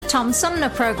Tom Sumner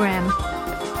Program.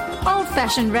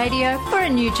 Old-fashioned radio for a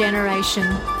new generation.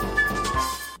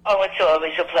 Oh, it's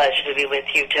always a pleasure to be with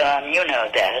you, Tom. You know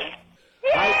that.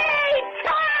 Yay,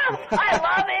 Tom! I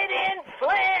love it in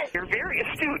Flint! You're very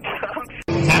astute,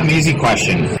 Tom. Tom, easy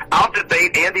question. I'll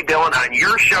debate Andy Dillon on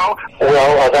your show.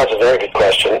 Well, that's a very good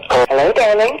question. Hello,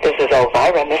 darling. This is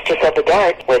Elvira, Mistress of the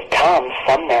Dark, with Tom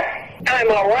Sumner.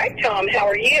 I'm all right, Tom. How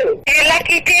are you? You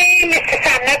lucky day, Mr.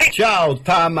 Sumner. Ciao,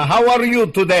 Tom. How are you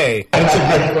today? That's a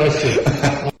good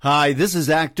question. Hi, this is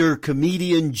actor,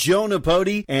 comedian Joe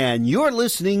Napodi, and you're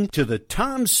listening to the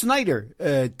Tom Smothers.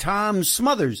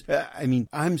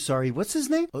 I'm sorry, what's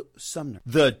his name? Sumner.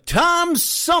 The Tom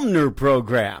Sumner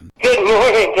Program. Good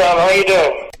morning, Tom. How you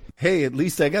doing? Hey, at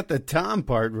least I got the Tom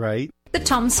part right. The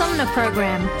Tom Sumner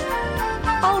Program.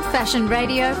 Old-fashioned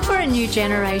radio for a new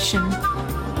generation.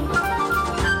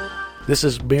 This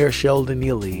is Mayor Sheldon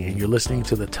Neely, and you're listening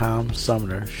to the Tom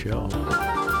Sumner Show.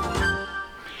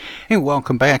 Hey,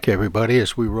 welcome back, everybody,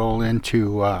 as we roll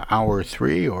into Hour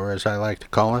 3, or as I like to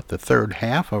call it, the third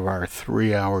half of our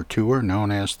 3-hour tour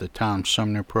known as the Tom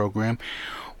Sumner Program.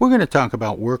 We're going to talk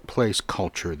about workplace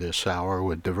culture this hour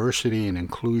with diversity and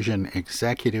inclusion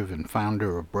executive and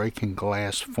founder of Breaking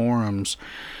Glass Forums,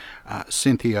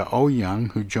 Cynthia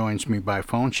Owyoung, who joins me by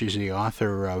phone. She's the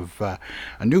author of a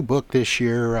new book this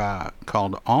year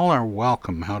called All Are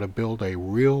Welcome, How to Build a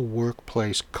Real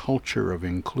Workplace Culture of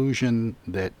Inclusion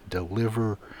that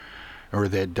delivers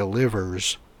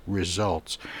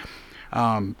results.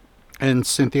 And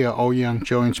Cynthia Owyoung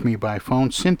joins me by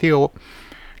phone. Cynthia,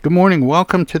 good morning.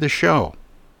 Welcome to the show.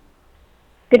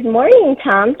 Good morning,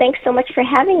 Tom. Thanks so much for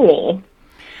having me.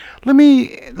 Let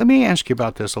me ask you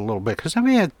about this a little bit, because I've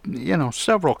had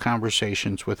several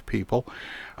conversations with people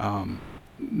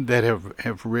that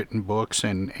have written books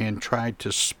and tried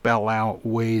to spell out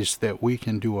ways that we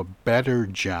can do a better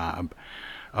job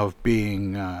of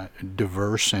being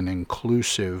diverse and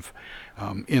inclusive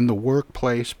in the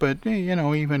workplace, but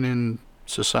even in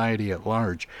society at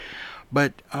large.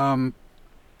 But how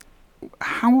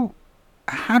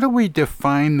do we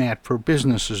define that for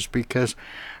businesses? Because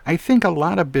I think a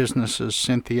lot of businesses,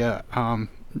 Cynthia,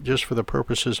 just for the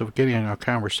purposes of getting our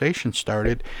conversation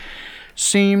started,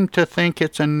 seem to think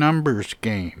it's a numbers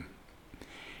game.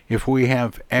 If we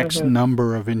have X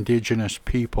number of indigenous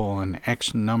people and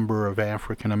X number of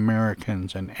African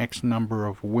Americans and X number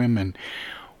of women,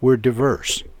 we're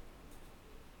diverse.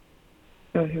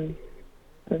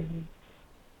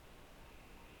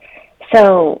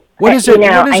 So, what does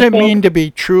it mean to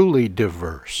be truly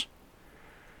diverse?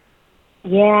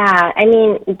 Yeah,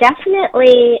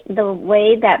 definitely the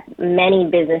way that many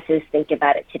businesses think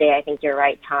about it today, I think you're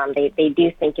right, Tom. They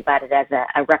do think about it as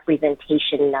a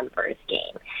representation numbers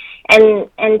game.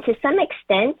 And to some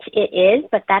extent it is,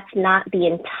 but that's not the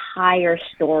entire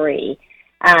story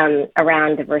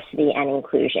around diversity and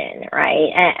inclusion,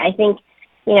 right? I think,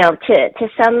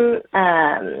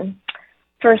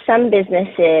 for some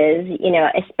businesses,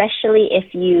 especially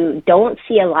if you don't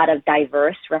see a lot of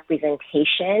diverse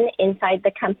representation inside the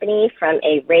company from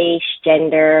a race,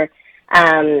 gender,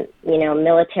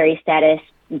 military status,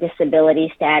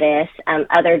 disability status,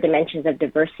 other dimensions of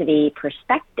diversity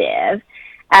perspective,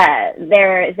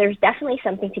 there's definitely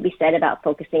something to be said about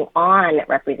focusing on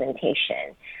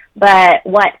representation. But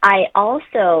what I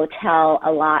also tell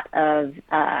a lot of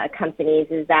companies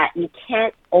is that you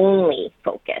can't only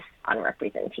focus on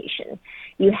representation.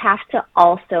 You have to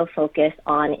also focus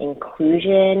on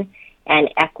inclusion and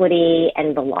equity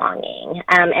and belonging.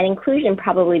 And inclusion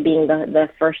probably being the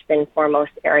first and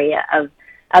foremost area of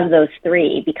those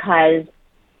three, because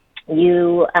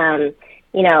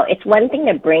it's one thing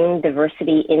to bring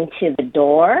diversity into the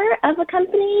door of a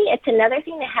company. It's another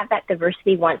thing to have that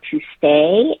diversity want to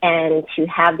stay and to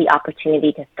have the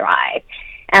opportunity to thrive.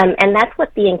 And that's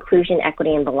what the inclusion,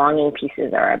 equity, and belonging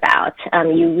pieces are about.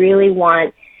 You really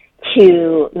want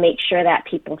to make sure that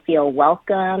people feel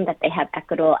welcome, that they have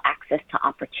equitable access to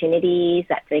opportunities,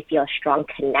 that they feel a strong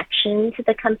connection to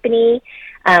the company,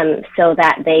 so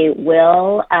that they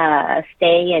will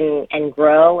stay and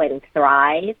grow and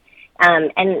thrive.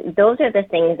 And those are the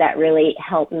things that really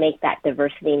help make that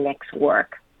diversity mix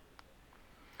work.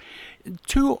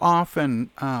 Too often,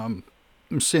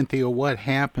 Cynthia, what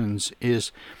happens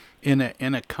is in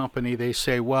a company they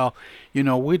say, well,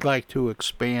 we'd like to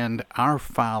expand our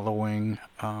following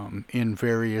in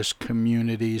various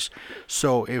communities.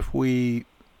 So if we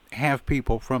have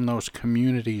people from those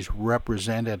communities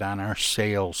represented on our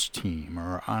sales team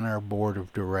or on our board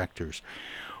of directors,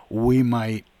 we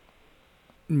might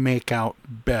make out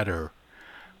better.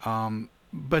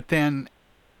 But then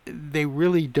they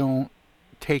really don't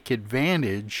take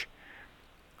advantage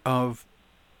of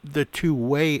the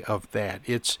two-way of that.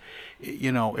 It's,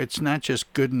 it's not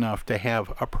just good enough to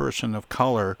have a person of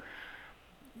color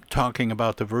talking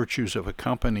about the virtues of a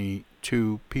company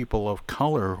to people of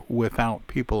color without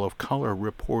people of color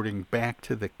reporting back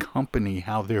to the company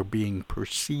how they're being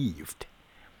perceived.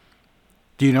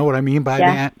 Do you know what I mean by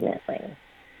that? Definitely.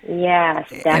 Yes,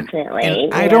 definitely.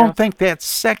 And I don't think that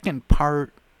second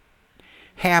part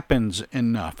happens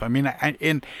enough. I mean,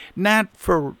 and not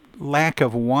for lack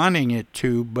of wanting it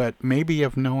to, but maybe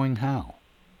of knowing how.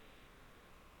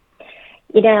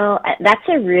 That's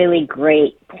a really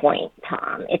great point,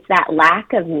 Tom. It's that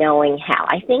lack of knowing how.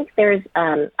 I think there's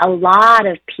a lot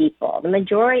of people, the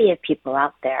majority of people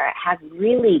out there have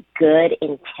really good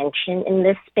intention in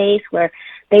this space where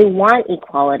they want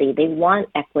equality, they want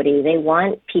equity, they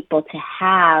want people to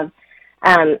have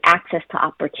access to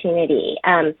opportunity.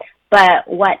 But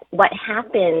what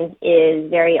happens is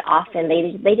very often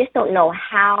they just don't know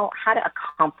how to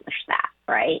accomplish that,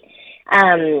 right?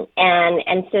 And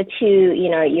so to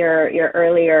your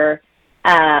earlier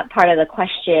part of the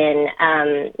question,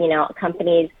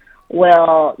 companies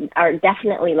are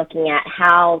definitely looking at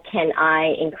how can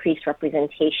I increase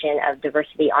representation of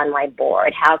diversity on my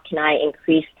board? How can I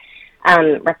increase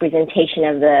representation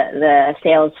of the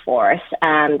sales force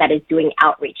that is doing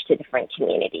outreach to different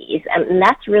communities? And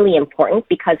that's really important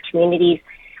because communities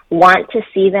want to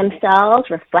see themselves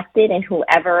reflected in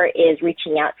whoever is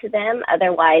reaching out to them.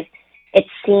 Otherwise, it's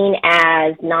seen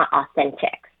as not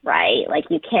authentic, right? Like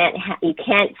you can't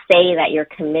say that you're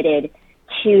committed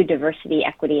to diversity,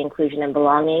 equity, inclusion, and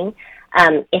belonging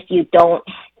if you don't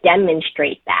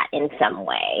demonstrate that in some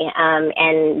way.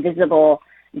 And visible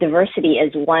diversity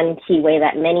is one key way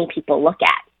that many people look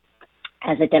at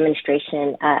as a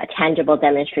demonstration, a tangible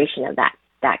demonstration of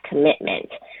that commitment.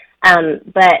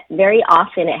 But very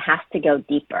often it has to go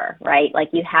deeper, right?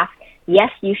 Like you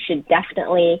should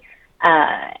definitely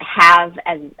have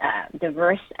as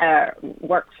diverse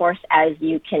workforce as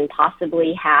you can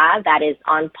possibly have that is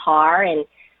on par and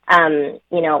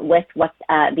with what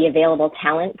the available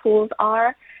talent pools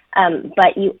are.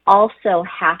 But you also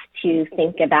have to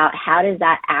think about how does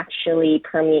that actually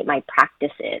permeate my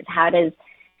practices? How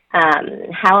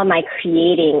am I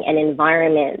creating an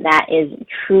environment that is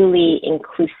truly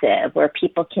inclusive, where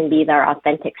people can be their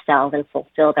authentic selves and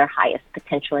fulfill their highest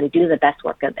potential and do the best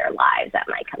work of their lives at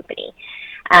my company?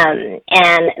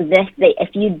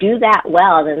 If you do that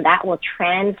well, then that will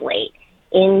translate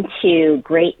into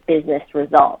great business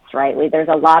results, right? There's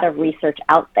a lot of research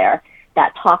out there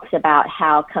that talks about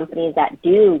how companies that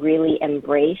do really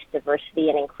embrace diversity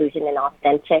and inclusion in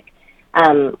authentic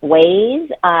ways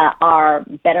are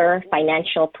better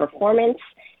financial performance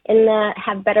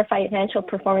have better financial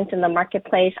performance in the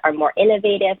marketplace, are more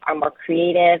innovative, are more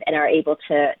creative, and are able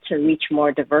to reach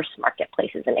more diverse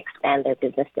marketplaces and expand their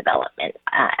business development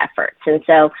efforts. And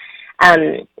so,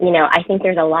 I think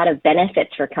there's a lot of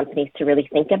benefits for companies to really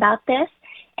think about this.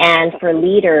 And for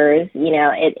leaders,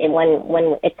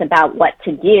 when it's about what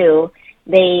to do,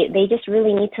 they just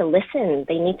really need to listen.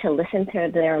 They need to listen to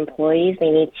their employees. They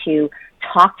need to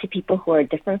talk to people who are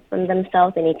different from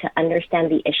themselves. They need to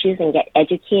understand the issues and get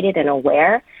educated and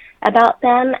aware about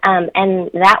them.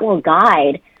 And that will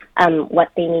guide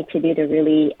what they need to do to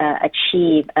really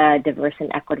achieve a diverse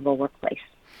and equitable workplace.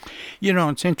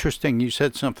 It's interesting. You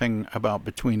said something about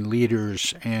between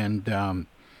leaders and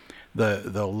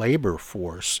the labor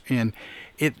force. And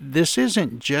this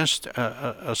isn't just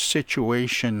a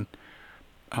situation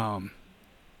of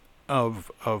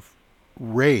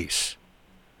race.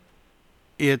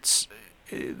 It's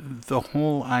the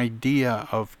whole idea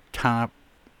of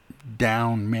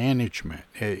top-down management.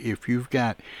 If you've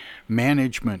got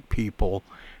management people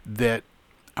that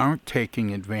aren't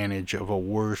taking advantage of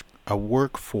a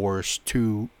workforce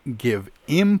to give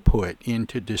input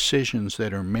into decisions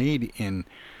that are made in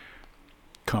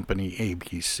company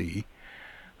ABC,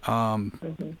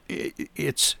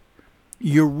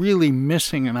 you're really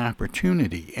missing an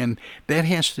opportunity, and that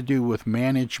has to do with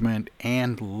management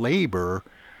and labor,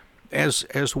 as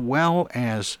well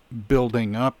as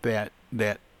building up that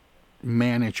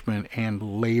management and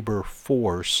labor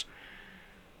force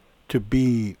to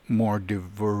be more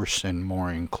diverse and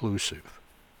more inclusive.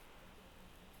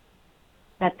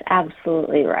 That's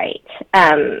absolutely right.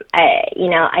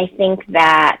 I think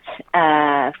that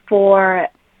for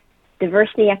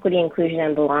diversity, equity, inclusion,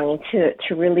 and belonging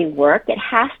to really work, it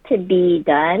has to be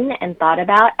done and thought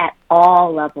about at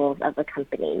all levels of the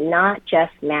company, not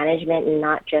just management and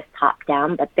not just top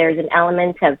down, but there's an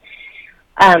element of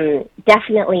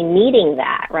definitely needing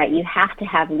that, right? You have to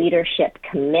have leadership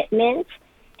commitment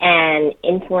and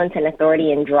influence and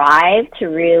authority and drive to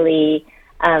really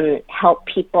help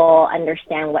people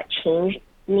understand what change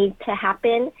needs to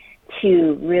happen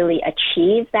to really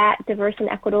achieve that diverse and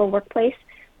equitable workplace.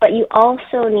 But you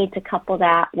also need to couple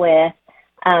that with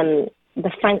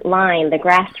the front line, the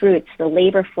grassroots, the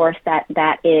labor force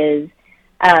that is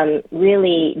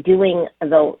really doing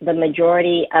the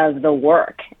majority of the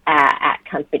work at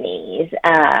companies,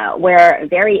 where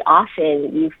very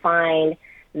often you find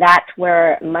that's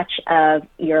where much of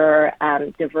your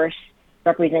diverse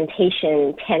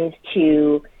representation tends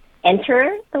to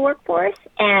enter the workforce,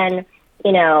 and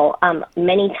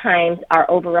many times are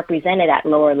overrepresented at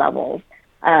lower levels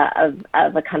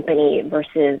of a company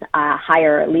versus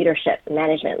higher leadership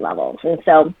management levels. And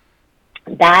so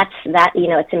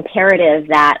it's imperative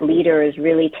that leaders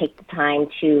really take the time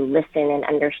to listen and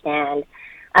understand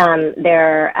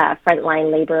their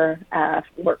frontline labor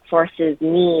workforce's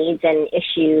needs and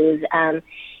issues. And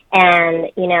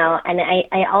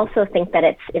I also think that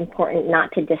it's important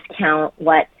not to discount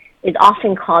what is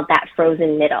often called that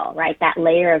frozen middle, right? That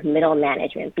layer of middle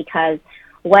management, because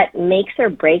what makes or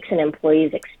breaks an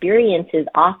employee's experience is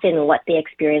often what they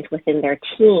experience within their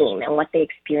team and what they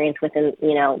experience within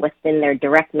their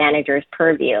direct manager's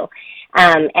purview.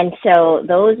 And so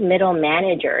those middle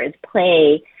managers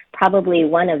play probably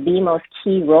one of the most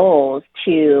key roles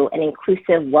to an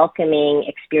inclusive, welcoming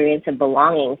experience of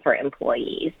belonging for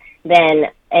employees than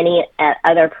any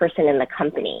other person in the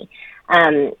company.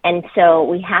 And so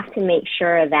we have to make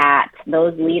sure that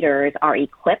those leaders are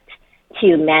equipped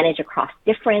to manage across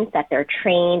difference, that they're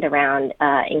trained around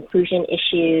inclusion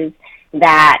issues,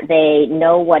 that they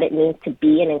know what it means to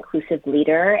be an inclusive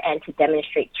leader and to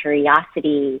demonstrate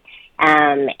curiosity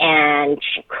and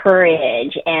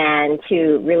courage, and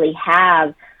to really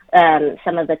have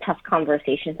some of the tough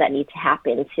conversations that need to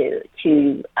happen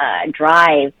to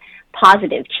drive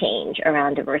positive change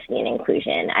around diversity and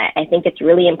inclusion. I think it's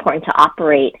really important to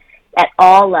operate at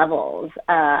all levels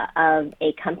of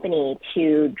a company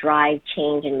to drive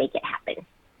change and make it happen.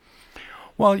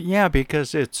 Well, yeah,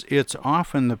 because it's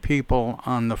often the people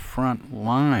on the front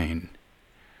line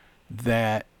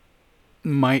that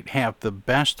might have the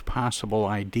best possible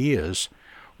ideas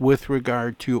with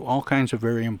regard to all kinds of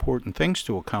very important things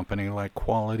to a company, like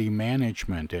quality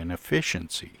management and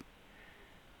efficiency.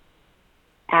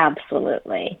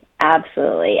 Absolutely.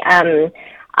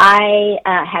 I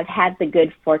have had the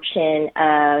good fortune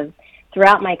of,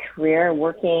 throughout my career,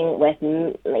 working with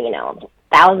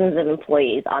thousands of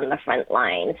employees on the front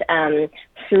lines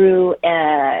through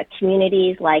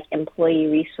communities like employee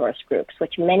resource groups,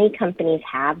 which many companies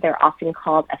have. They're often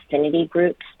called affinity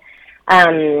groups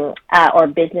or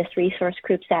business resource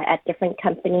groups at different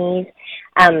companies.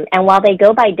 And while they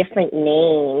go by different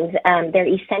names, they're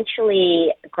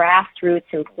essentially grassroots,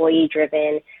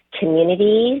 employee-driven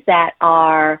communities that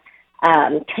are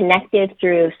connected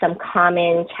through some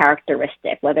common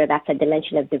characteristic, whether that's a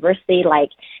dimension of diversity, like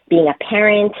being a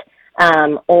parent,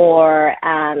 or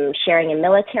sharing a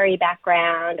military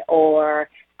background, or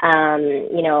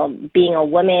being a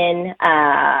woman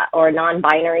or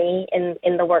non-binary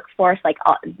in the workforce. Like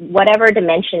whatever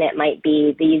dimension it might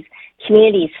be, these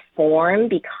communities form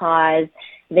because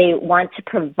they want to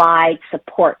provide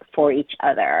support for each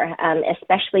other,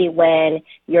 especially when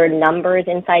your numbers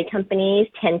inside companies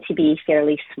tend to be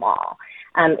fairly small.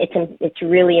 It's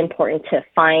really important to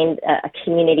find a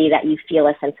community that you feel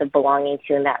a sense of belonging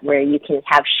to, and that where you can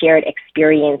have shared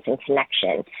experience and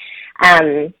connection.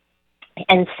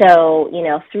 And so,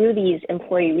 through these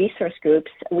employee resource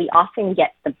groups, we often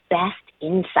get the best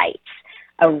insights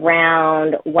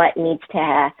around what needs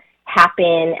to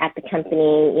happen at the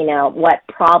company, what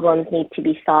problems need to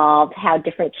be solved, how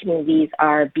different communities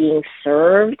are being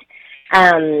served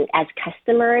as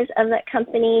customers of that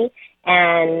company,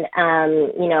 and,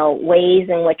 ways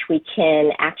in which we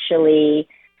can actually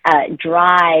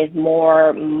drive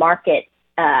more market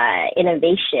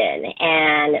innovation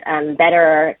and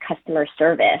better customer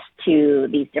service to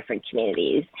these different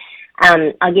communities.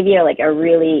 I'll give you a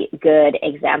really good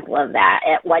example of that.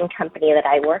 At one company that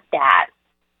I worked at,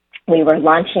 we were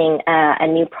launching a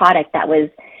new product that was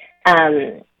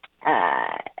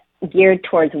geared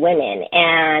towards women.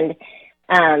 And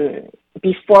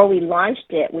before we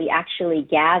launched it, we actually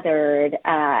gathered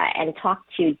and talked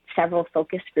to several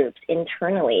focus groups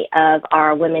internally of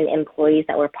our women employees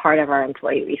that were part of our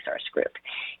employee resource group.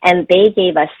 And they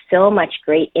gave us so much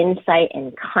great insight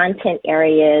and content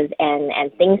areas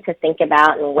and things to think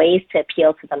about and ways to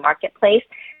appeal to the marketplace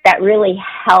that really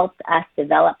helped us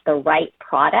develop the right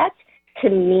product to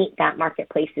meet that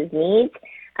marketplace's needs.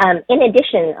 In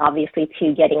addition, obviously,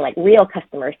 to getting real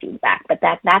customer feedback, but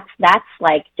that's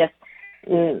just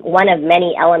one of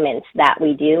many elements that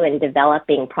we do in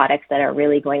developing products that are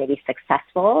really going to be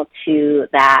successful to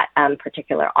that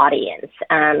particular audience.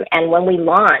 And when we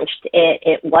launched,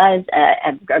 it was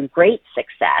a great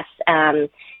success.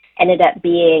 Ended up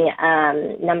being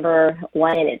number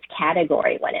one in its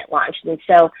category when it launched. And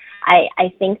so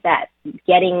I think that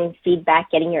getting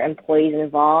feedback, getting your employees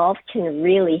involved can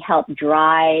really help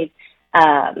drive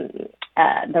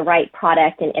the right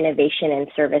product and innovation and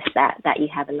service that you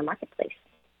have in the marketplace.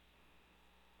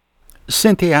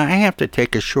 Cynthia, I have to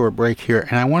take a short break here,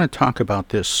 and I want to talk about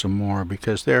this some more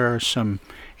because there are some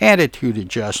attitude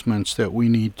adjustments that we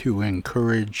need to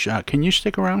encourage. Can you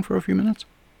stick around for a few minutes?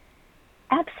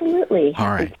 Absolutely.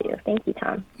 Happy to. Thank you,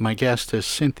 Tom. My guest is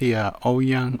Cynthia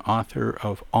Owyoung, author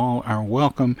of All Are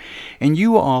Welcome, and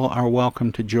you all are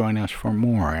welcome to join us for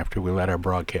more after we let our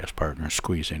broadcast partners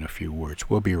squeeze in a few words.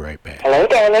 We'll be right back. Hello,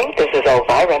 darling. This is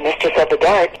Elvira, Mistress of the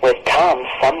Dark, with Tom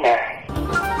Sumner.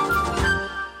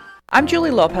 I'm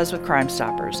Julie Lopez with Crime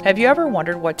Stoppers. Have you ever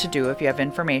wondered what to do if you have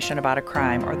information about a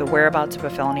crime or the whereabouts of a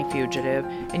felony fugitive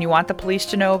and you want the police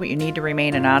to know but you need to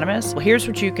remain anonymous? Well, here's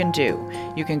what you can do.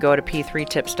 You can go to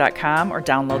p3tips.com or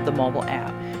download the mobile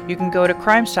app. You can go to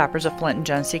Crime Stoppers of Flint and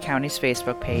Genesee County's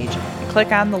Facebook page and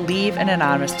click on the Leave an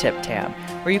Anonymous Tip tab,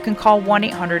 where you can call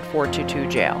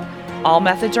 1-800-422-JAIL. All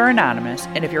methods are anonymous,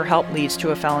 and if your help leads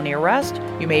to a felony arrest,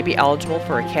 you may be eligible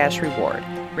for a cash reward.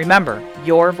 Remember,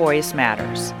 your voice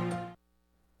matters.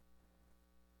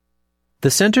 The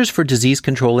Centers for Disease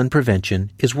Control and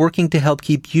Prevention is working to help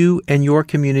keep you and your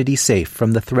community safe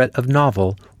from the threat of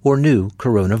novel or new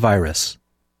coronavirus.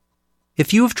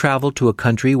 If you have traveled to a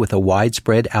country with a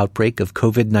widespread outbreak of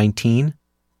COVID-19,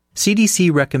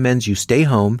 CDC recommends you stay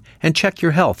home and check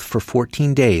your health for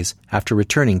 14 days after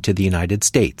returning to the United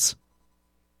States.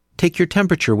 Take your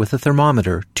temperature with a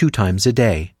thermometer 2 times a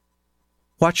day.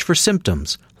 Watch for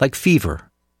symptoms like fever,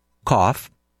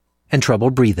 cough, and trouble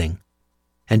breathing.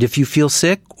 And if you feel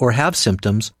sick or have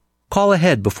symptoms, call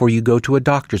ahead before you go to a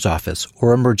doctor's office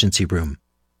or emergency room.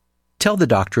 Tell the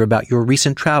doctor about your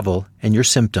recent travel and your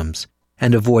symptoms,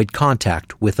 and avoid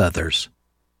contact with others.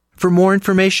 For more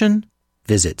information,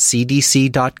 visit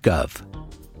cdc.gov.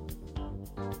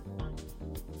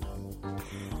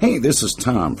 Hey, this is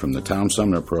Tom from the Tom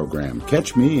Sumner Program.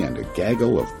 Catch me and a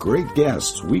gaggle of great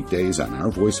guests weekdays on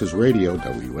Our Voices Radio,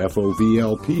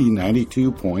 WFOVLP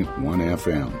 92.1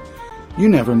 FM. You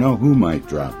never know who might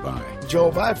drop by. Joe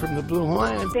By from the Blue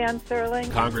Hawaiian. Dan Sterling.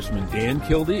 Congressman Dan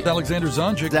Kildee. Alexander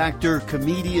Zonjic. Actor,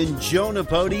 comedian Joe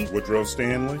Napodi. Woodrow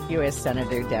Stanley. U.S.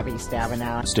 Senator Debbie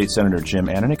Stabenow. State Senator Jim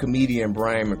Ananich. Comedian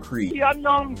Brian McCree. The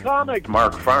unknown comic.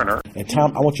 Mark Farner. And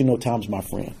Tom, I want you to know Tom's my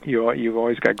friend. You've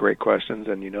always got great questions,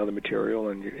 and you know the material,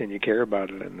 and you care about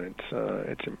it, and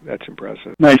that's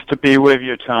impressive. Nice to be with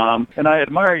you, Tom. And I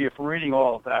admire you for reading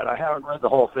all of that. I haven't read the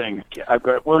whole thing. I've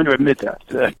got willing to admit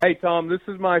that. Hey, Tom, this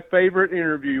is my favorite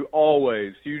interview always.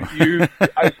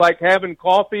 It's like having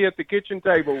coffee at the kitchen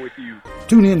table with you.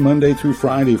 Tune in Monday through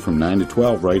Friday from 9 to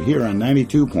 12 right here on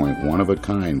 92.1 of a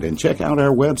kind, and check out our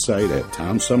website at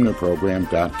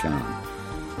TomSumnerProgram.com.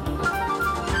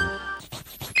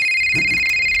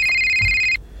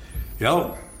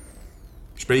 Hello.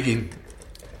 Speaking.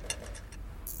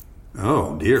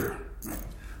 Oh, dear.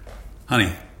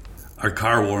 Honey, our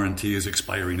car warranty is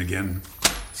expiring again.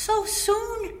 So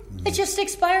soon? It just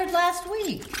expired last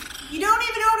week. You don't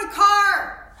even own a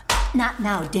car! Not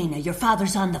now, Dana. Your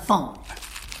father's on the phone.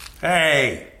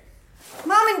 Hey!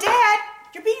 Mom and Dad,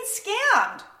 you're being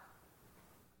scammed.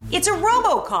 It's a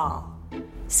robocall.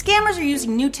 Scammers are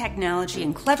using new technology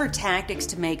and clever tactics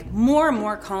to make more and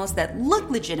more calls that look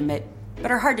legitimate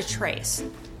but are hard to trace.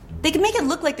 They can make it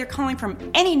look like they're calling from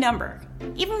any number,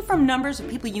 even from numbers of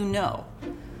people you know.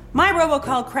 My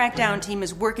robocall crackdown team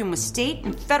is working with state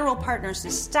and federal partners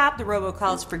to stop the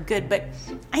robocalls for good, but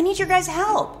I need your guys'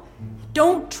 help.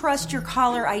 Don't trust your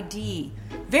caller ID.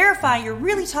 Verify you're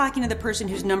really talking to the person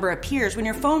whose number appears when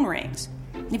your phone rings.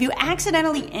 If you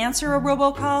accidentally answer a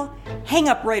robocall, hang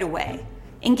up right away.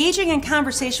 Engaging in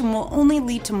conversation will only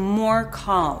lead to more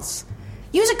calls.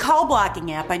 Use a call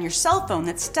blocking app on your cell phone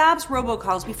that stops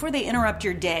robocalls before they interrupt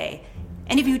your day.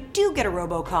 And if you do get a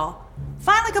robocall,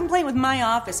 file a complaint with my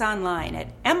office online at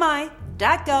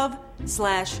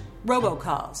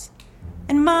mi.gov/robocalls.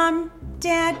 And Mom,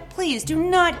 Dad, please do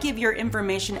not give your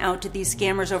information out to these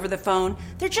scammers over the phone.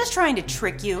 They're just trying to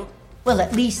trick you. Well,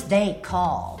 at least they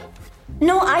call.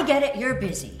 No, I get it. You're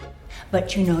busy.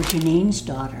 But you know Janine's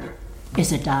daughter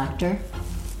is a doctor.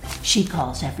 She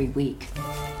calls every week.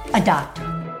 A doctor.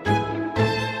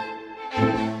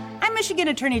 I'm Michigan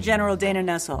Attorney General Dana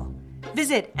Nessel.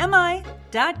 Visit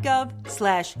mi.gov/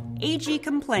 AG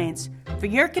Complaints for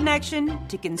your connection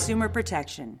to consumer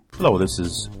protection. Hello, this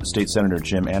is State Senator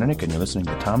Jim Ananich, and you're listening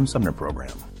to the Tom Sumner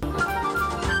Program.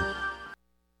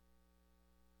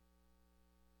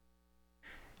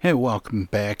 Hey, welcome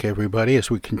back, everybody, as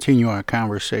we continue our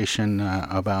conversation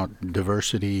about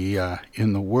diversity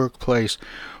in the workplace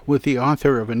with the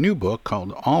author of a new book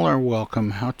called All Are Welcome,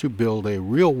 How to Build a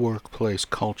Real Workplace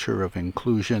Culture of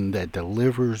Inclusion That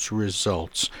Delivers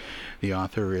Results. The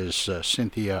author is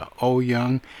Cynthia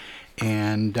Owyoung,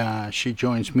 and she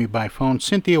joins me by phone.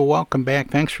 Cynthia, welcome back.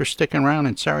 Thanks for sticking around,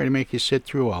 and sorry to make you sit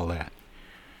through all that.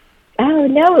 Oh,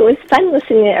 no, it was fun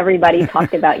listening to everybody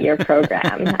talk about your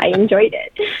program. I enjoyed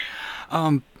it.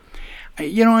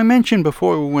 I mentioned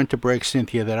before we went to break,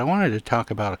 Cynthia, that I wanted to talk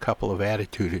about a couple of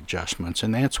attitude adjustments,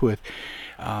 and that's with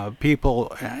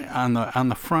people on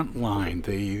the front line,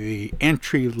 the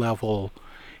entry-level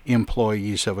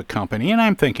employees of a company, and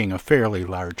I'm thinking of fairly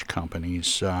large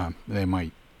companies. They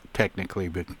might technically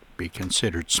be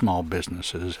considered small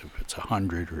businesses if it's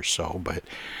 100 or so, but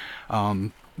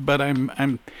I'm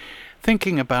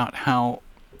thinking about how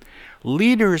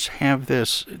leaders have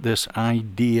this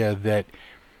idea that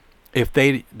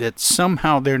that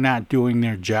somehow they're not doing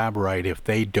their job right if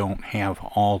they don't have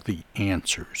all the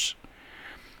answers.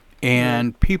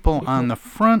 And people on the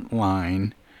front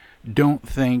line don't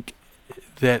think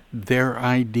that their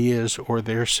ideas or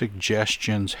their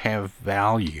suggestions have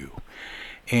value.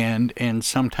 And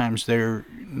sometimes they're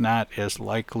not as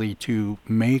likely to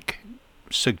make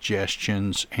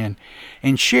suggestions and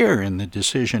share in the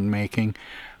decision making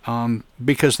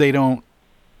because they don't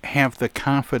have the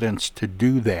confidence to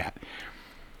do that.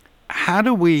 How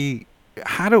do we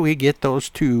get those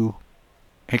two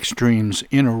extremes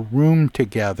in a room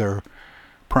together,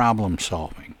 problem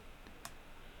solving?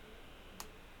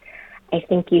 I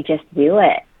think you just do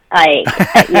it. I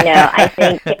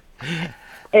think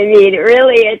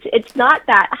really, it's not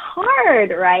that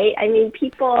hard, right? I mean,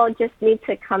 people just need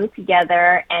to come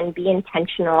together and be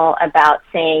intentional about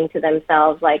saying to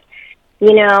themselves, like,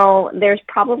 there's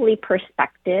probably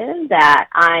perspective that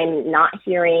I'm not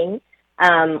hearing,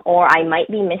 or I might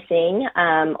be missing,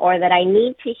 or that I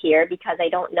need to hear because I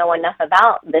don't know enough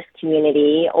about this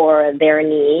community or their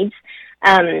needs,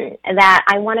 that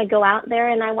I want to go out there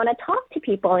and I want to talk to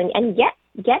people and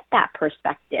get that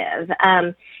perspective.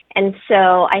 And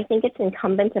so I think it's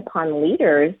incumbent upon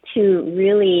leaders to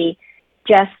really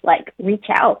just reach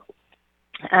out.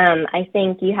 I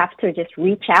think you have to just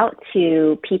reach out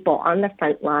to people on the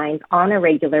front lines on a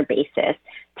regular basis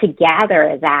to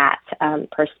gather that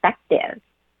perspective.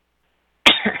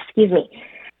 Excuse me.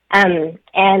 And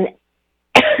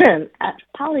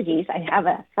apologies, I have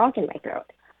a frog in my throat.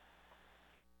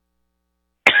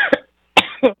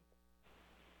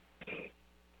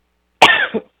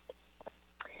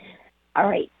 All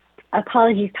right.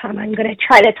 Apologies, Tom. I'm going to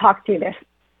try to talk through this.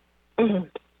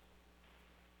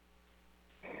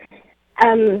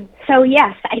 So,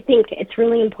 yes, I think it's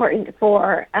really important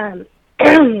for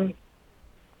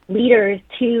leaders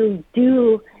to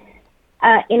do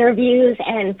interviews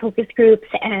and focus groups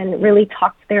and really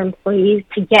talk to their employees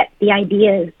to get the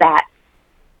ideas that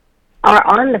are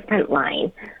on the front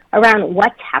line around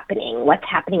what's happening with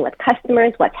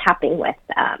customers, what's happening with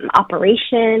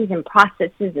operations and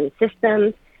processes and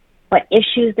systems, what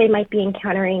issues they might be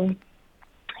encountering,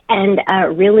 and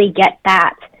really get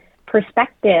that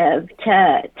perspective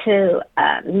to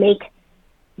make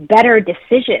better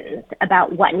decisions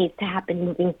about what needs to happen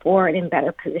moving forward and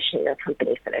better position your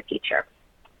company for the future.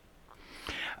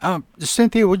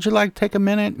 Cynthia, would you like to take a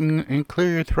minute and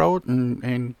clear your throat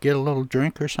and get a little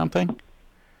drink or something?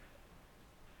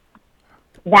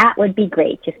 That would be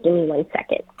great. Just give me 1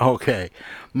 second. Okay.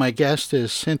 My guest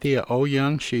is Cynthia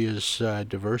Owyoung. She is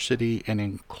Diversity and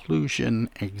Inclusion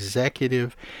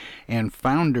Executive and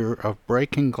founder of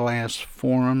Breaking Glass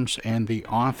Forums and the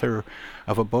author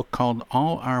of a book called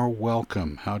All Are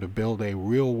Welcome, How to Build a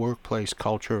Real Workplace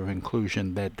Culture of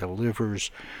Inclusion That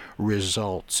Delivers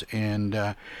Results. And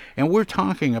we're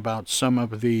talking about some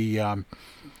of the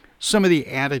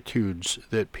attitudes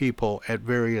that people at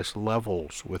various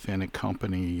levels within a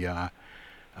company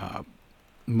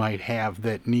might have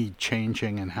that need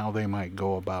changing and how they might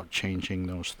go about changing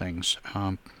those things.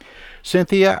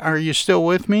 Cynthia, are you still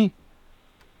with me?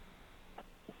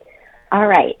 All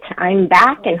right. I'm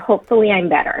back, and hopefully I'm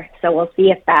better. So we'll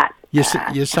see if that, you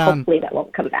sound, hopefully that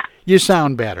won't come back. You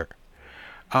sound better.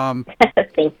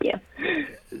 Thank you.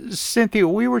 Cynthia,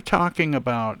 we were talking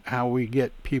about how we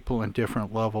get people in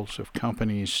different levels of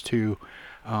companies to,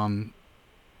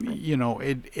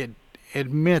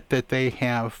 admit that they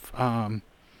have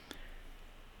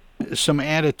some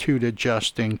attitude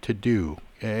adjusting to do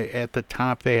At the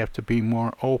top, they have to be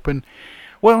more open.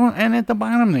 Well, and at the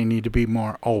bottom, they need to be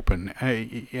more open.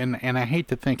 And I hate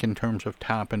to think in terms of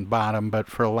top and bottom, but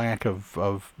for lack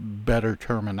of better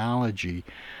terminology,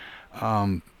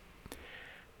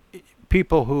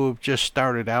 people who have just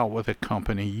started out with a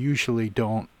company usually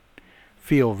don't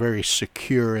feel very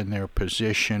secure in their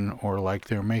position or like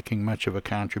they're making much of a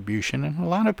contribution. And a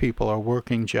lot of people are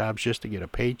working jobs just to get a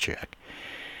paycheck.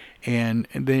 And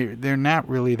they're not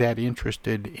really that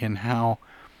interested in how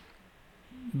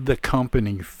the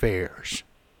company fares,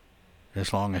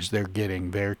 as long as they're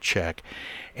getting their check.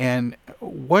 And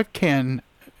what can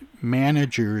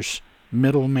managers,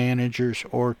 middle managers,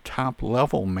 or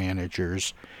top-level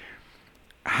managers,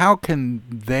 how can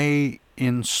they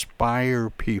inspire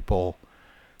people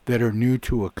that are new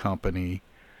to a company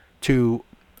to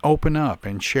open up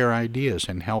and share ideas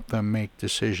and help them make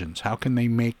decisions? How can they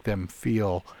make them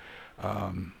feel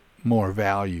more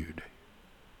valued?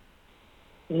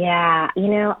 Yeah,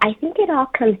 I think it all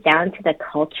comes down to the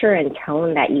culture and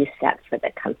tone that you set for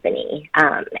the company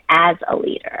as a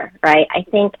leader, right? I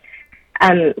think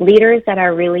leaders that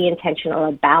are really intentional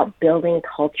about building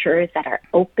cultures that are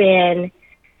open,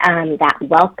 that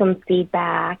welcome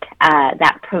feedback,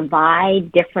 that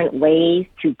provide different ways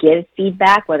to give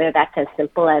feedback, whether that's as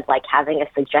simple as like having a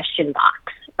suggestion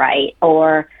box, right?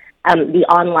 Or the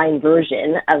online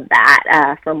version of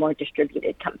that for more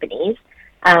distributed companies.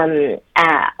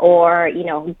 Or,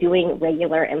 doing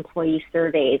regular employee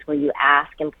surveys where you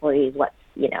ask employees what's,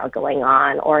 going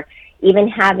on, or even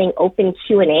having open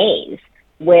Q&As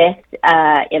with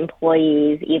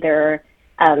employees, either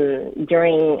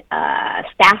during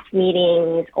staff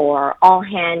meetings or all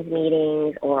hands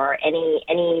meetings or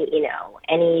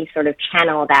any sort of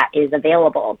channel that is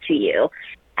available to you.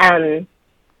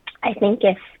 I think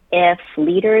if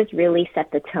leaders really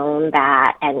set the tone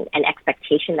that and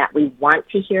expectation that we want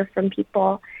to hear from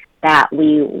people, that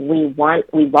we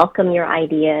welcome your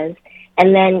ideas,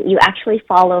 and then you actually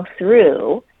follow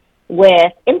through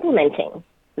with implementing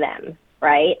them,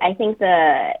 right? I think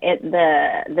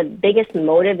the biggest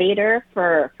motivator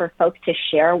for folks to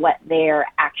share what they're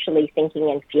actually thinking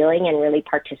and feeling and really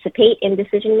participate in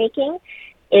decision making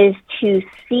is to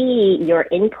see your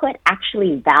input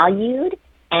actually valued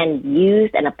and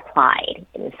used and applied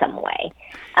in some way.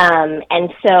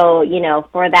 And so,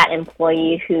 for that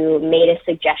employee who made a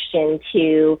suggestion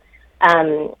to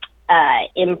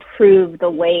improve the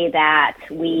way that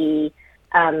we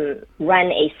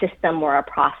run a system or a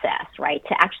process, right,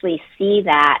 to actually see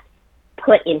that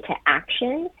put into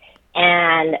action,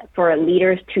 and for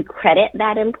leaders to credit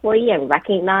that employee and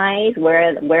recognize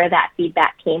where that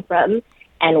feedback came from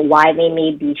and why they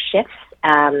made these shifts,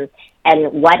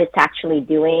 and what it's actually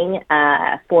doing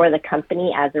for the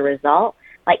company as a result.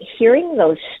 Like, hearing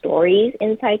those stories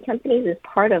inside companies is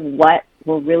part of what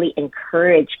will really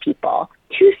encourage people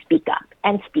to speak up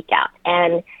and speak out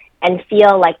and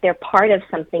feel like they're part of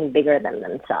something bigger than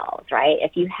themselves, right?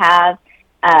 If you can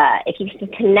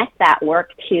connect that work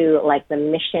to like the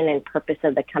mission and purpose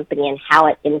of the company and how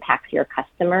it impacts your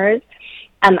customers,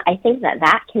 I think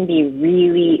that can be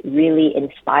really, really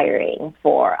inspiring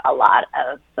for a lot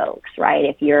of folks, right?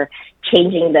 If you're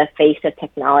changing the face of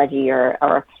technology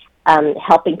or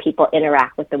helping people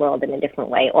interact with the world in a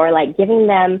different way, or like giving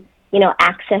them,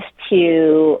 access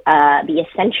to the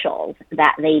essentials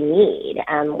that they need,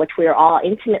 which we're all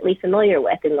intimately familiar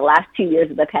with in the last 2 years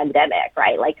of the pandemic,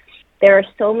 right? Like, there are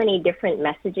so many different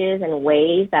messages and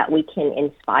ways that we can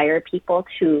inspire people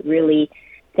to really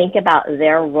think about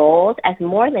their roles as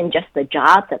more than just the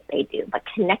job that they do, but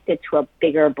connected to a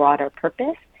bigger, broader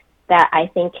purpose that I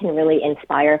think can really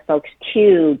inspire folks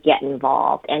to get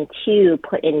involved and to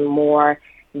put in more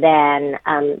than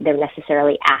they're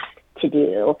necessarily asked to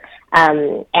do,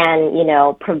 and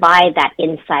provide that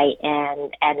insight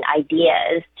and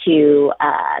ideas to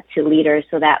leaders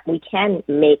so that we can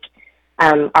make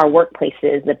our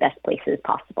workplaces the best places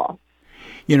possible.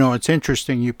 It's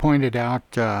interesting. You pointed out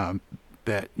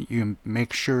that you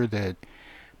make sure that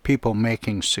people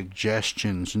making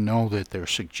suggestions know that their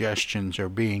suggestions are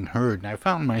being heard. And I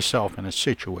found myself in a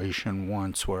situation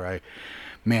once where I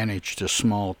managed a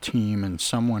small team and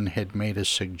someone had made a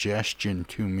suggestion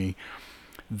to me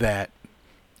that,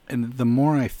 and the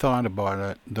more I thought about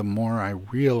it, the more I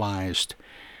realized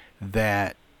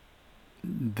that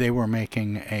they were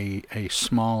making a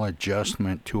small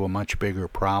adjustment to a much bigger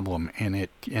problem, and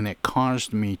it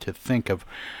caused me to think of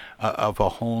a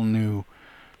whole new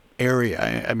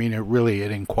area. I mean,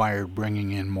 it inquired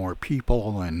bringing in more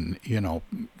people and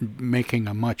making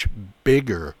a much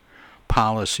bigger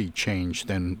policy change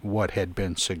than what had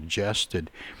been suggested.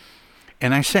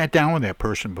 And I sat down with that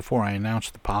person before I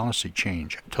announced the policy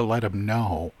change to let them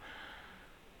know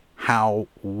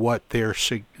that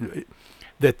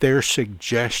their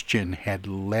suggestion had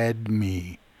led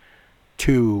me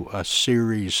to a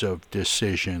series of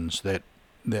decisions that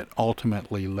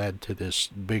ultimately led to this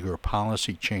bigger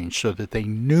policy change, so that they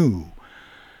knew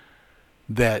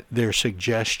that their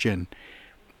suggestion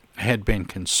had been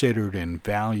considered and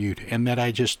valued, and that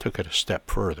I just took it a step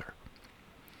further.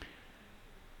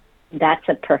 That's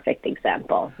a perfect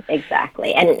example.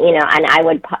 Exactly. And,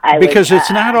 because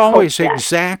it's not always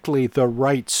exactly the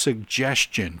right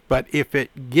suggestion, but if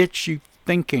it gets you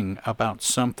thinking about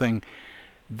something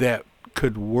that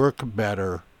could work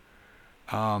better,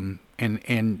 and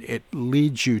it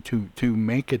leads you to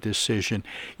make a decision,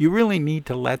 you really need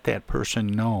to let that person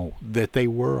know that they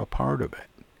were a part of it.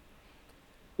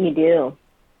 You do.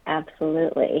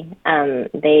 Absolutely.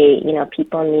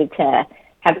 People need to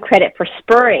have credit for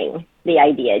spurring the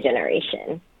idea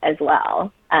generation as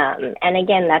well. And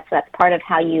again, that's part of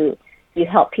how you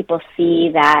help people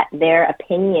see that their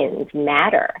opinions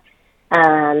matter.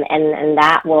 And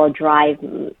that will drive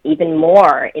even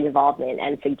more involvement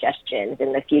and suggestions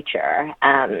in the future.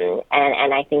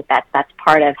 And I think that's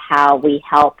part of how we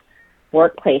help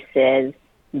workplaces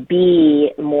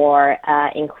be more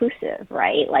inclusive,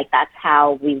 right? Like, that's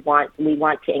how we want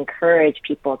to encourage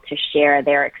people to share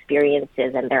their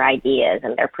experiences and their ideas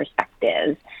and their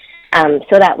perspectives,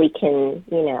 so that we can,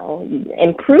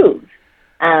 improve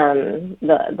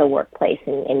the workplace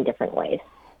in different ways.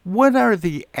 What are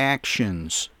the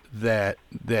actions that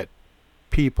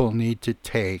people need to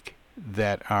take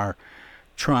that are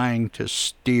trying to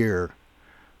steer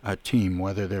a team,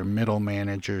 whether they're middle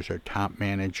managers or top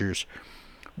managers?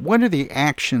 What are the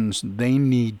actions they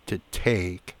need to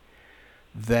take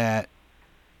that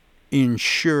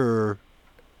ensure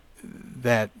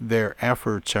that their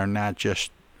efforts are not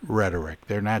just rhetoric?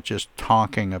 They're not just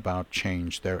talking about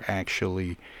change, they're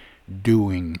actually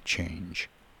doing change.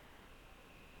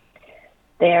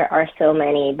 There are so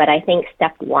many, but I think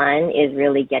step one is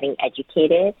really getting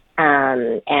educated,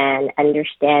 and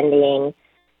understanding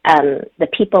the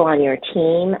people on your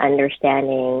team,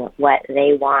 understanding what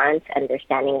they want,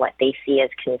 understanding what they see as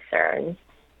concerns,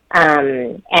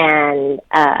 and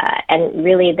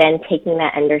really then taking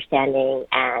that understanding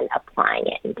and applying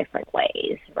it in different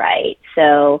ways, right?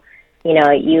 So,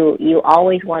 you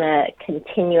always want to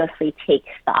continuously take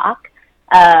stock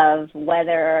of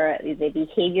whether the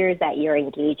behaviors that you're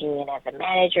engaging in as a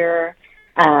manager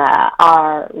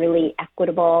are really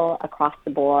equitable across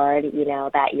the board,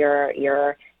 that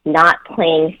you're not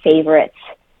playing favorites,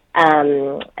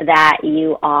 that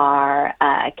you are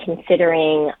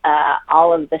considering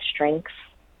all of the strengths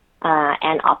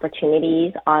and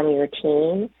opportunities on your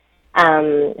team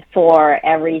for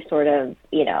every sort of,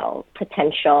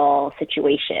 potential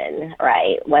situation,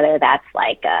 right? Whether that's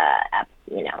like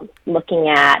looking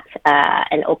at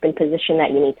an open position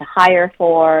that you need to hire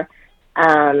for,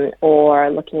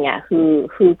 or looking at who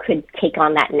could take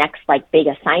on that next big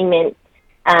assignment,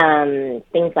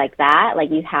 things like that.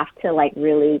 Like, you have to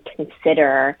really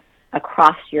consider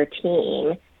across your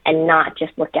team and not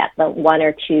just look at the one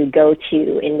or two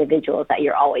go-to individuals that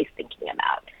you're always thinking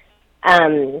about.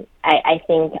 I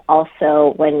think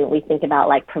also when we think about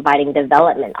providing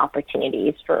development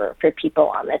opportunities for people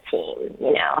on the team,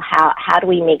 how do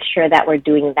we make sure that we're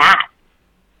doing that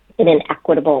in an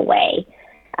equitable way?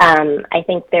 I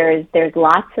think there's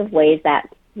lots of ways that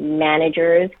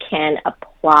managers can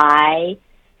apply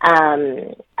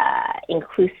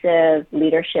inclusive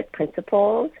leadership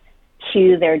principles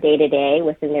to their day-to-day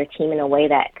within their team in a way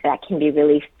that can be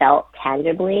really felt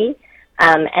tangibly.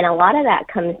 And a lot of that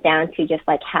comes down to just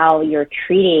how you're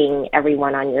treating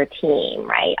everyone on your team,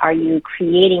 right? Are you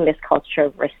creating this culture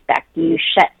of respect? Do you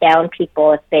shut down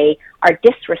people if they are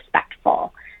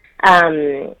disrespectful?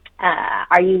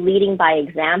 Are you leading by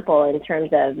example in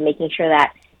terms of making sure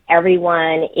that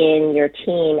everyone in your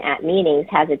team at meetings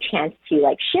has a chance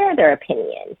to share their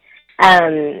opinion,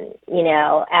 and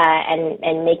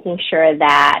making sure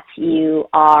that you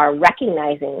are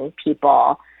recognizing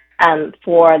people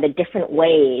for the different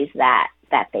ways that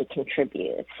they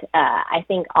contribute. I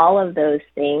think all of those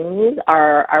things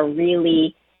are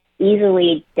really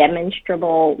easily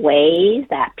demonstrable ways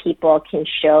that people can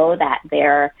show that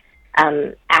they're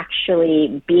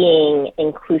actually being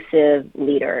inclusive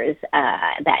leaders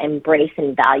that embrace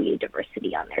and value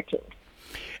diversity on their teams.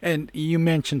 And you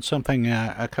mentioned something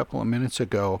a couple of minutes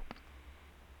ago,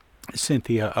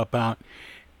 Cynthia, about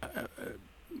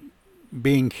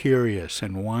being curious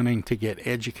and wanting to get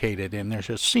educated. And there's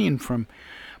a scene from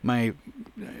I'm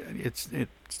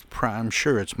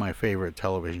sure it's my favorite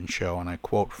television show, and I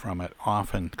quote from it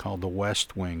often, called The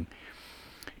West Wing.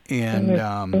 And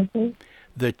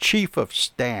the chief of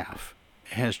staff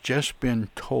has just been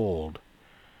told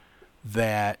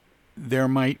that there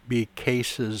might be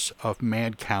cases of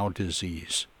mad cow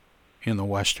disease in the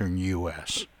western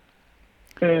U.S.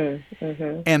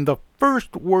 And the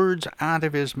first words out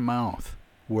of his mouth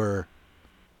were,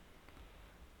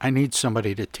 "I need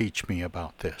somebody to teach me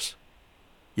about this."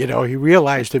 You know, he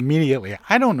realized immediately,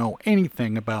 I don't know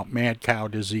anything about mad cow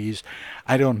disease.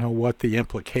 I don't know what the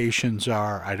implications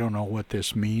are. I don't know what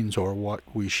this means or what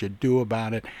we should do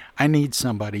about it. I need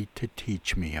somebody to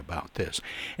teach me about this.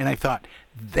 And I thought,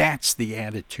 that's the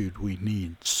attitude we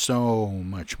need so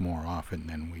much more often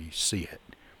than we see it.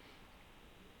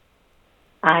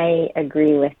 I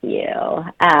agree with you.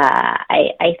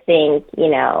 I think,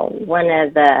 one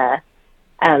of the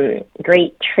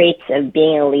great traits of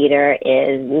being a leader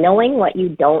is knowing what you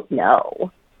don't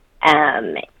know.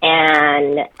 Why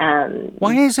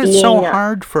is it so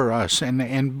hard for us?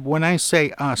 And when I say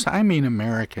us, I mean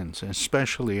Americans,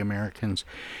 especially Americans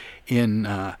in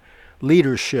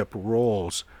leadership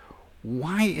roles.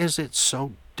 Why is it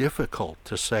so difficult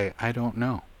to say, I don't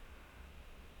know?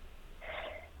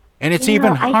 And it's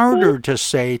even harder to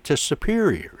say to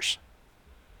superiors.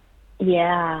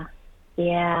 Yeah.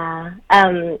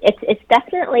 It's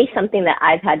definitely something that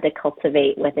I've had to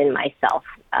cultivate within myself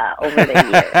over the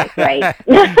years, right?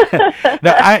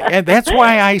 And that's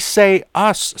why I say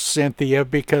us, Cynthia,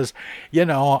 because,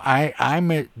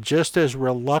 I'm just as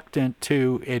reluctant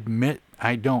to admit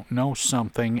I don't know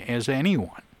something as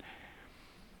anyone.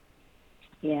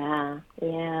 Yeah.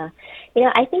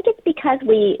 I think it's because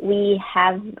we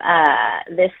have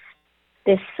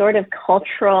this sort of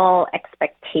cultural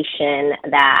expectation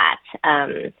that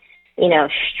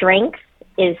strength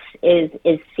is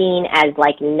seen as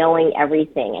like knowing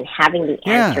everything and having the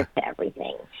answer to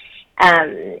everything.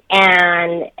 And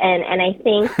I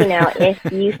think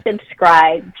if you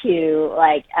subscribe to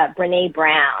like Brene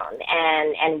Brown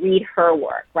and read her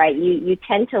work, right, you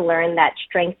tend to learn that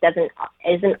strength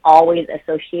isn't always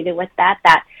associated with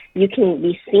that you can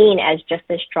be seen as just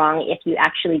as strong if you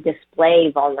actually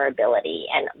display vulnerability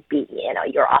and be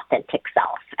your authentic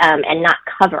self, and not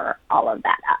cover all of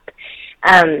that up.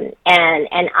 And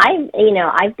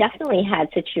I've definitely had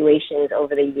situations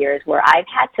over the years where I've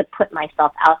had to put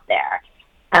myself out there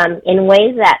in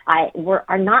ways that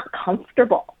are not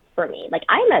comfortable for me. Like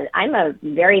I'm a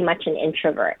very much an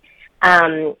introvert.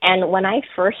 And when I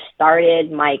first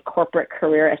started my corporate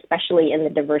career, especially in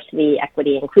the diversity,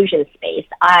 equity, inclusion space,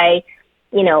 I,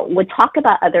 would talk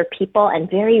about other people, and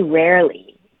very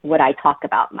rarely would I talk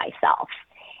about myself.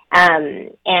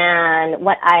 And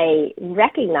what I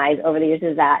recognize over the years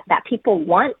is that people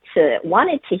wanted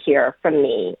to hear from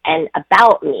me and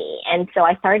about me. And so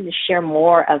I started to share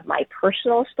more of my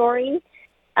personal stories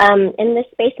in this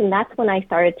space. And that's when I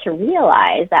started to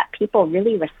realize that people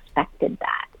really respected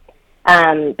that.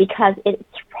 Because it's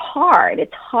hard.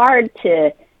 It's hard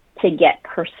to get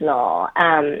personal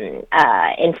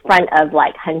in front of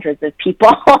like hundreds of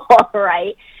people,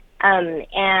 right? And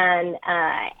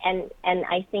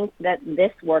I think that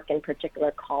this work in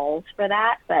particular calls for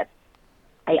that, but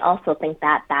I also think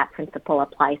that principle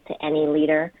applies to any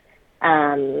leader.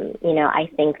 I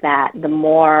think that the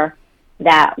more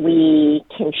that we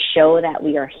can show that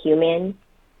we are human,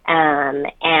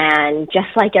 and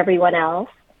just like everyone else,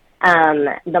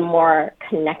 the more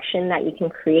connection that you can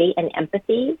create and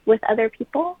empathy with other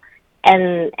people.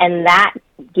 And that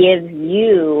gives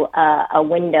you a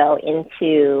window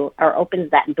into, or opens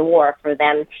that door for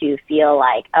them to feel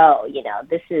like, oh,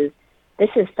 this is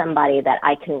somebody that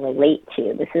I can relate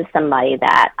to. This is somebody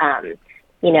that,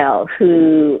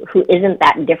 who isn't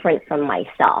that different from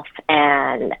myself.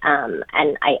 And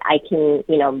I can,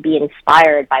 be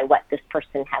inspired by what this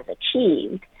person has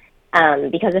achieved.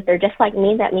 Because if they're just like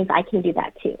me, that means I can do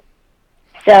that too.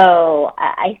 So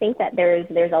I think that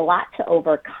there's a lot to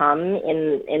overcome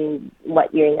in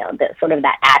what the sort of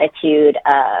that attitude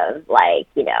of like,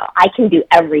 I can do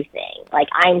everything. Like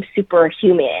I'm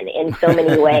superhuman in so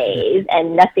many ways,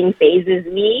 and nothing phases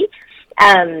me.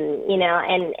 And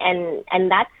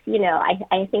that's,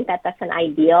 I think that that's an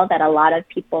ideal that a lot of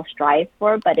people strive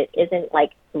for, but it isn't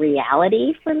like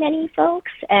reality for many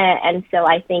folks. And so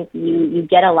I think you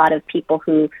get a lot of people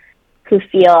who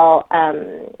feel,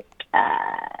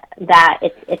 that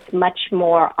it's much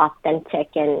more authentic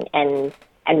and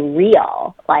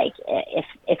real. Like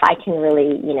if I can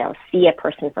really, see a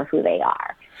person for who they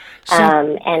are.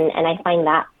 And I find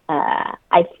that,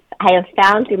 I have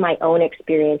found through my own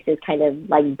experiences, kind of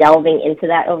like delving into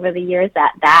that over the years,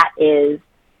 that is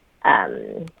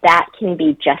that can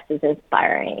be just as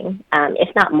inspiring,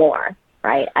 if not more.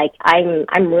 Right?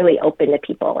 I'm really open to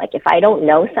people. Like if I don't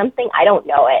know something, I don't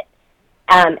know it,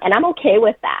 and I'm okay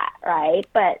with that. Right?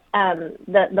 But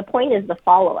the point is the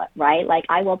follow up. Right? Like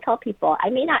I will tell people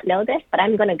I may not know this, but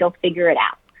I'm going to go figure it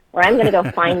out. Or I'm going to go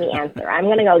find the answer. I'm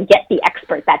going to go get the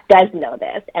expert that does know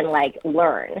this and like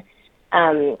learn.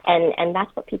 And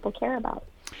that's what people care about.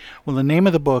 Well, the name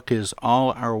of the book is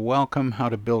All Are Welcome, How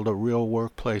to Build a Real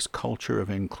Workplace Culture of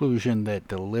Inclusion That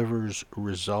Delivers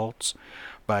Results,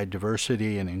 by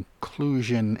Diversity and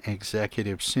Inclusion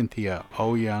Executive Cynthia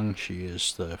Owyoung. She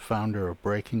is the founder of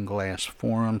Breaking Glass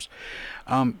Forums.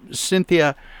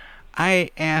 Cynthia,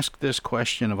 I ask this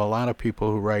question of a lot of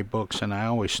people who write books, and I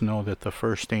always know that the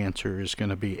first answer is going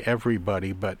to be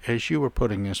everybody, but as you were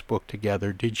putting this book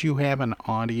together, did you have an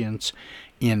audience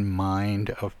in mind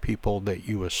of people that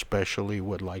you especially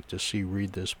would like to see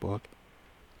read this book?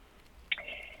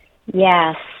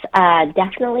 Yes,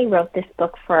 definitely wrote this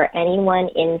book for anyone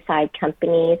inside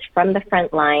companies, from the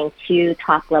front line to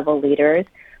top-level leaders,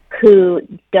 who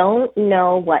don't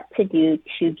know what to do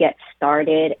to get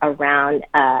started around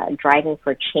driving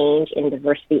for change in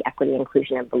diversity, equity,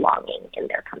 inclusion, and belonging in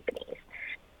their companies.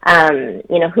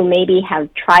 Who maybe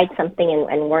have tried something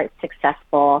and weren't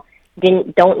successful,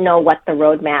 don't know what the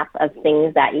roadmap of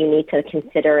things that you need to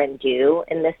consider and do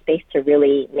in this space to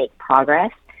really make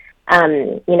progress.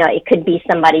 It could be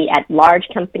somebody at large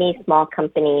companies, small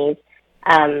companies,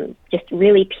 just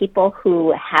really people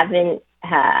who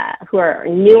who are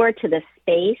newer to the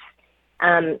space,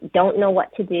 don't know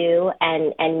what to do,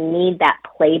 and need that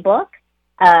playbook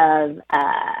of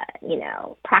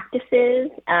practices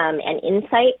and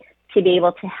insight to be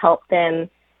able to help them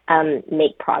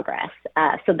make progress.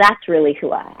 So that's really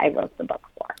who I wrote the book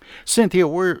for. Cynthia,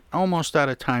 we're almost out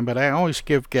of time, but I always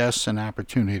give guests an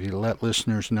opportunity to let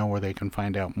listeners know where they can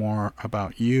find out more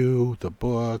about you, the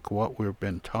book, what we've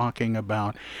been talking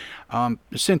about.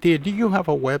 Cynthia, do you have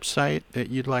a website that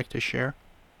you'd like to share?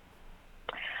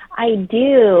 I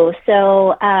do.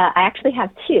 So I actually have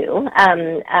two.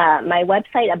 My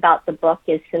website about the book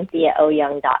is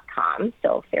cynthiaowyoung.com,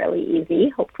 so fairly easy,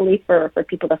 hopefully, for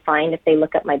people to find if they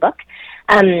look up my book.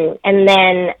 And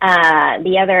then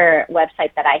the other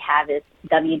website that I have is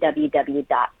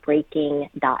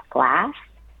www.breaking.glass,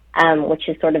 which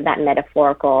is sort of that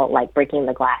metaphorical, like breaking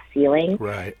the glass ceiling,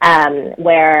 right?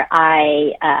 Where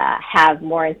I have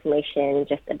more information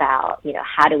just about,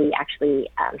 how do we actually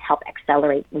help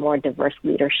accelerate more diverse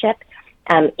leadership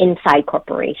inside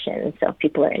corporations. So if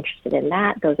people are interested in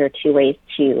that, those are two ways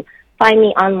to find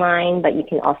me online, but you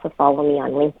can also follow me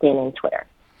on LinkedIn and Twitter.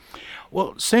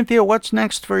 Well, Cynthia, what's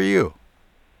next for you?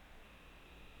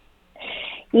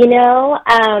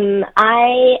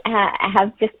 I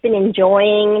have just been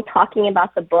enjoying talking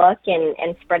about the book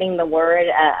and spreading the word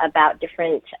about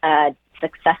different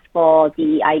successful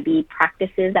DEIB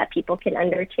practices that people can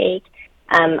undertake.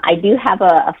 I do have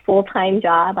a full-time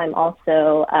job. I'm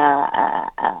also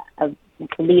a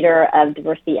leader of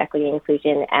diversity, equity, and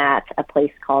inclusion at a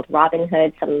place called Robin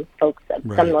Hood. Some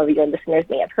of your listeners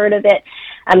may have heard of it.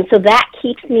 So that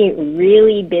keeps me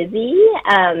really busy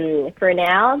for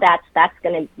now. That's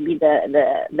going to be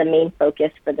the main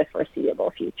focus for the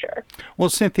foreseeable future. Well,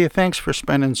 Cynthia, thanks for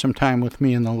spending some time with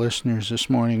me and the listeners this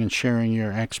morning and sharing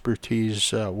your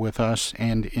expertise with us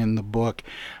and in the book.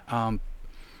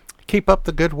 Keep up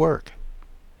the good work.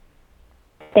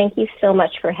 Thank you so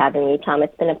much for having me, Tom.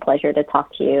 It's been a pleasure to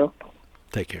talk to you.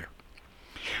 Take care.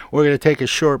 We're going to take a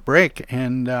short break,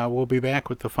 and we'll be back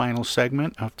with the final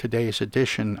segment of today's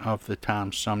edition of the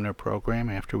Tom Sumner program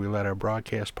after we let our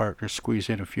broadcast partners squeeze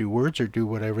in a few words or do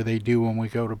whatever they do when we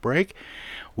go to break.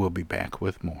 We'll be back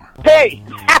with more. Hey,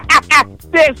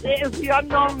 this is the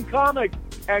Unknown Comic,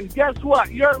 and guess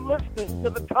what? You're listening to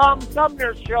the Tom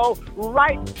Sumner Show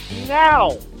right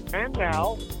now. And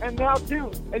now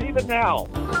too, and even now.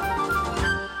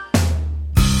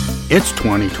 It's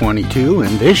 2022,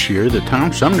 and this year the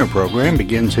Tom Sumner program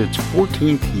begins its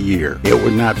 14th year. It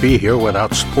would not be here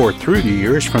without support through the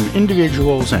years from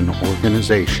individuals and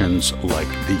organizations like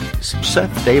these.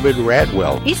 Seth David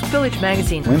Radwell, East Village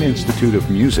Magazine, Flint Institute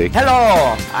of Music,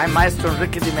 Hello, I'm Maestro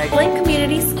Rickety Mag, Flint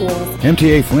Community Schools,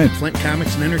 MTA Flint, Flint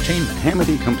Comics and Entertainment,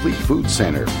 Hamady Complete Food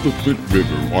Center, the Flint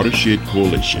River Watershed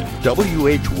Coalition,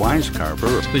 W.H.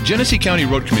 Wisecarver, the Genesee County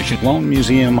Road Commission, Lone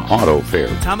Museum Auto Fair,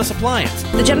 Thomas Appliance,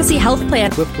 the Genesee Health Plan,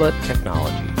 Flip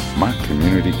Technology, Mott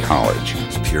Community College,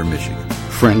 Pure Michigan,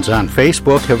 Friends on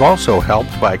Facebook have also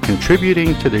helped by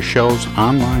contributing to the show's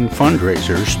online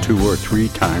fundraisers 2 or 3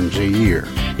 times a year.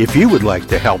 If you would like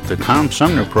to help the Tom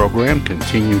Sumner program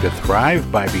continue to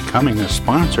thrive by becoming a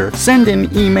sponsor, send an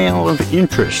email of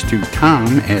interest to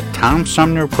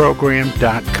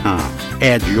tom@tomsumnerprogram.com.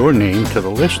 Add your name to the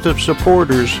list of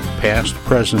supporters, past,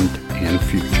 present, and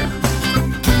future.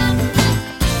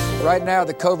 Right now,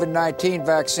 the COVID-19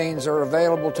 vaccines are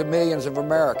available to millions of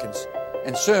Americans,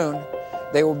 and soon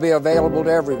they will be available to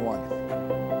everyone.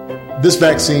 This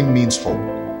vaccine means hope.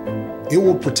 It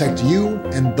will protect you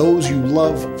and those you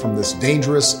love from this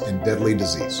dangerous and deadly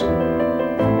disease. I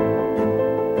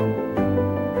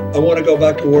want to go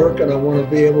back to work and I want to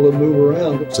be able to move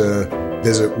around. To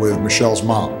visit with Michelle's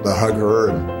mom, to hug her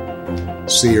and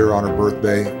see her on her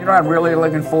birthday. You know what I'm really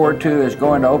looking forward to is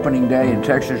going to opening day in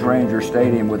Texas Ranger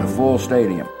Stadium with a full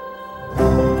stadium.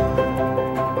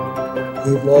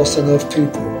 We've lost enough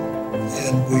people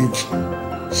and we've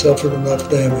suffered enough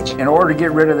damage. In order to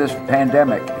get rid of this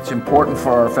pandemic, it's important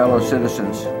for our fellow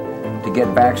citizens to get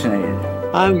vaccinated.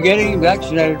 I'm getting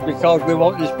vaccinated because we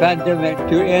want this pandemic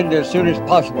to end as soon as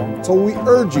possible. So we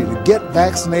urge you to get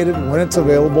vaccinated when it's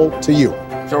available to you.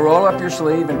 So roll up your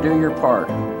sleeve and do your part.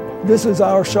 This is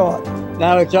our shot.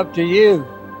 Now it's up to you.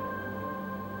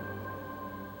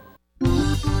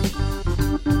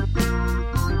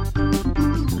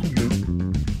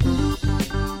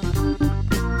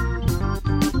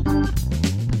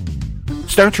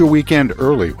 Start your weekend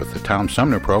early with the Tom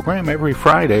Sumner program every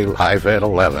Friday live at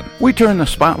 11. We turn the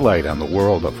spotlight on the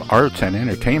world of arts and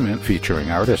entertainment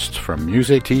featuring artists from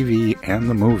music, TV, and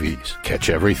the movies. Catch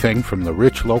everything from the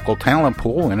rich local talent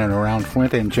pool in and around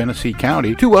Flint and Genesee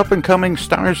County to up-and-coming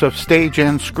stars of stage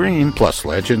and screen, plus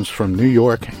legends from New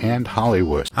York and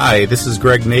Hollywood. Hi, this is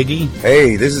Greg Nagy.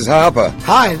 Hey, this is Harper.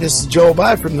 Hi, this is Joe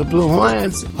By from the Blue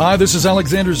Hawaiians. Hi, this is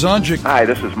Alexander Zonjic. Hi,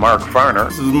 this is Mark Farner.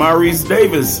 This is Maurice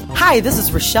Davis. Hi, this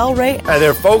is Rochelle Ray. Hi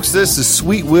there, folks. This is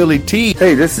Sweet Willie T.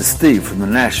 Hey, this is Steve from the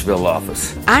Nashville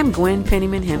office. I'm Gwen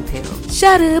Pennyman Hemphill.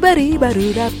 Start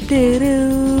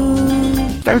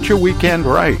your weekend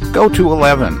right. Go to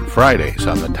 11 Fridays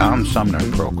on the Tom Sumner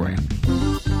program.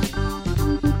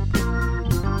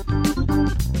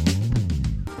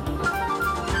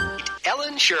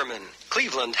 Ellen Sherman,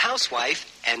 Cleveland housewife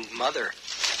and mother.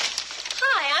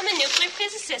 Hi, I'm a nuclear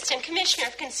physicist and commissioner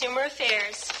of consumer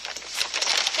affairs.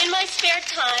 In my spare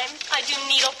time, I do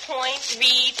needlepoint,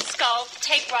 read, sculpt,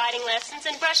 take writing lessons,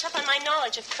 and brush up on my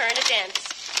knowledge of current events.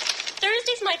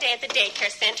 Thursday's my day at the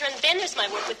daycare center, and then there's my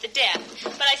work with the deaf.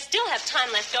 But I still have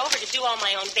time left over to do all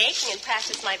my own baking and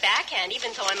practice my backhand,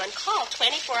 even though I'm on call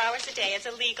 24 hours a day as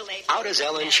a legal aid. How does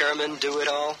Ellen Sherman do it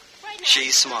all?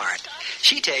 She's smart.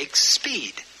 She takes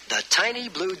Speed, the tiny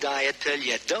blue diet pill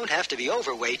you don't have to be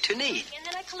overweight to need. And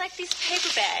then I collect these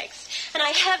paper bags, and I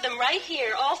have them right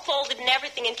here, all folded and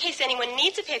everything, in case anyone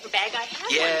needs a paper bag. I have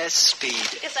Yes,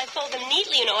 Speed. Because I fold them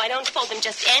neatly, you know. I don't fold them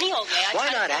just any old way. Why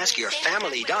not ask your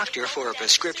family doctor for a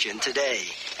prescription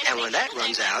today? And when that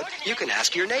runs out, you can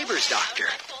ask your neighbor's doctor,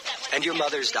 and your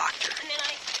mother's doctor,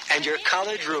 and your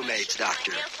college roommate's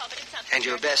doctor, and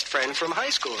your best friend from high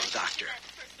school's doctor,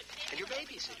 and your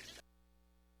babysitter.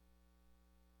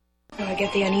 I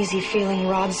get the uneasy feeling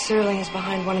Rod Serling is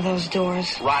behind one of those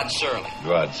doors. Rod Serling.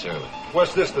 Rod Serling.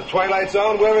 What's this, the Twilight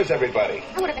Zone? Where is everybody?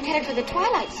 I would have been headed for the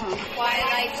Twilight Zone.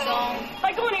 Twilight Zone. If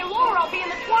I go any lower, I'll be in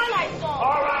the Twilight Zone.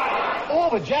 All right. Oh,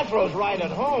 but Jethro's right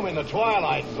at home in the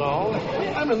Twilight Zone.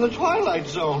 I'm in the Twilight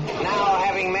Zone. Now,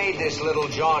 having made this little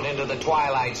jaunt into the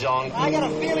Twilight Zone, I got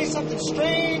a feeling something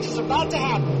strange is about to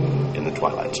happen. In the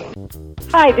Twilight Zone.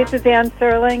 Hi, this is Ann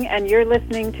Serling, and you're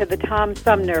listening to the Tom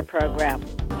Sumner program.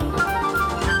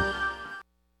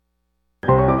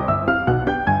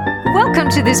 Welcome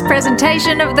to this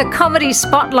presentation of the Comedy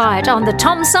Spotlight on the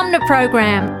Tom Sumner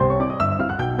program.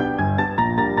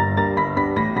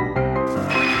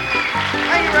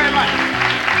 Thank you very much.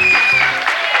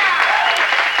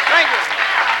 Thank you.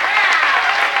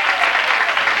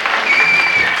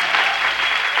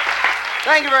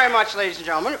 Thank you very much, ladies and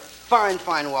gentlemen. Fine,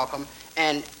 fine welcome.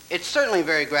 And it's certainly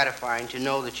very gratifying to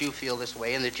know that you feel this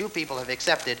way and that you people have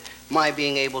accepted my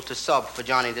being able to sub for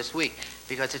Johnny this week,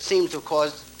 because it seems to have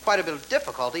caused quite a bit of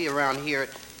difficulty around here at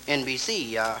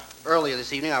NBC. Earlier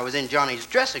this evening, I was in Johnny's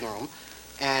dressing room,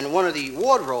 and one of the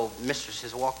wardrobe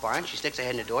mistresses walked by, and she sticks her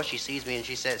head in the door. She sees me, and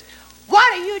she says,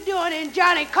 "What are you doing in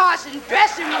Johnny Carson's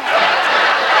dressing room?"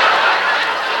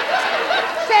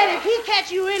 Said, "If he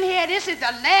catch you in here, this is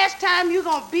the last time you're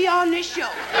going to be on this show."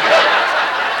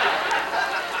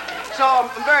 So I'm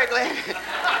very glad.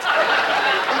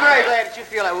 I'm very glad that you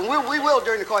feel that way. We will,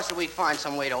 during the course of the week, find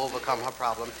some way to overcome her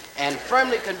problem and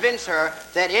firmly convince her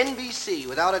that NBC,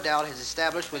 without a doubt, has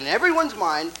established within everyone's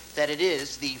mind that it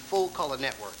is the full-color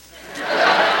network.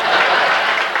 Right?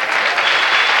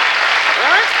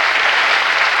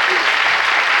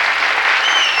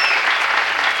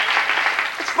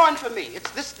 It's fun for me.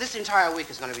 This entire week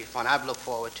is going to be fun. I've looked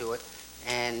forward to it.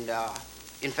 And,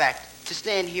 in fact, to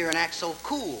stand here and act so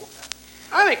cool,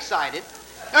 I'm excited.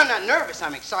 I'm not nervous,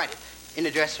 I'm excited. In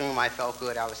the dressing room, I felt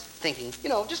good. I was thinking,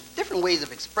 just different ways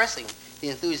of expressing the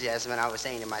enthusiasm, and I was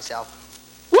saying to myself,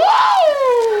 woo!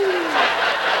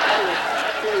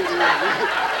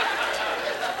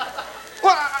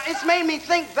 Well, it's made me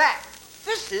think back.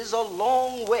 This is a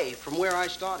long way from where I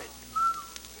started.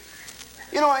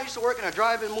 I used to work in a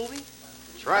drive-in movie.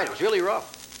 That's right, it was really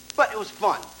rough. But it was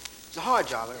fun. It was a hard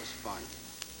job, but it was fun.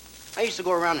 I used to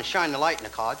go around and shine the light in the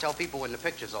car, tell people when the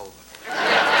picture's over.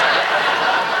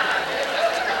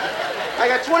 I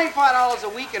got $25 a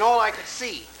week and all I could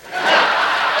see.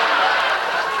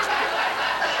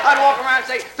 I'd walk around and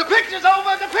say, the picture's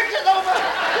over, the picture's over.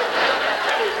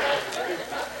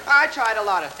 I tried a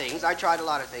lot of things. I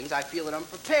feel that I'm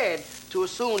prepared to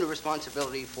assume the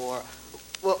responsibility for,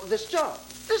 this job.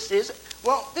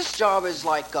 This job is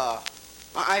like,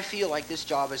 I feel like this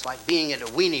job is like being at a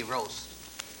weenie roast,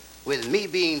 with me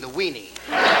being the weenie.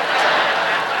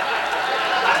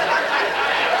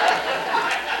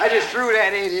 I just threw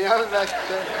that in, but,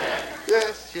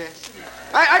 yes.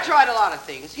 I tried a lot of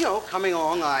things, coming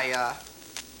along.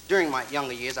 During my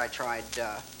younger years, I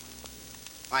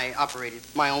operated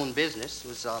my own business. It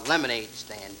was a lemonade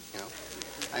stand,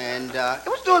 and it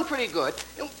was doing pretty good.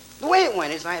 The way it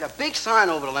went is I had a big sign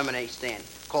over the lemonade stand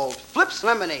called Flip's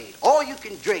Lemonade, all you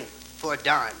can drink for a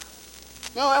dime.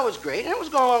 That was great, and it was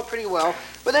going along pretty well,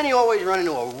 but then you always run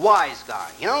into a wise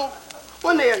guy,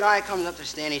 One day a guy comes up to the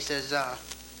stand, he says,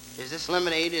 is this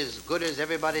lemonade as good as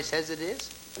everybody says it is?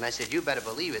 And I said, you better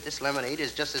believe it. This lemonade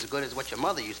is just as good as what your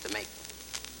mother used to make.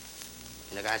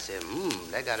 And the guy said,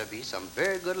 that gotta be some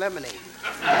very good lemonade.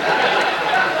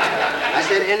 I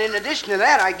said, and in addition to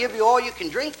that, I give you all you can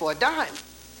drink for a dime.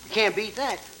 You can't beat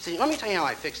that. I said, let me tell you how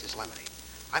I fix this lemonade.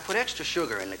 I put extra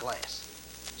sugar in the glass,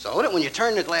 so that when you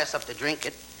turn the glass up to drink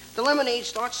it, the lemonade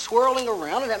starts swirling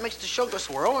around, and that makes the sugar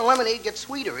swirl, and the lemonade gets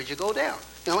sweeter as you go down,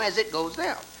 as it goes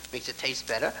down. Makes it taste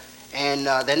better. And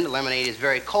then the lemonade is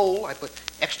very cold. I put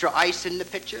extra ice in the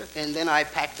pitcher, and then I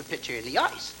pack the pitcher in the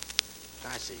ice.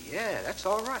 I said, yeah, that's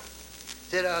all right. He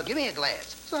said, give me a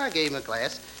glass. So I gave him a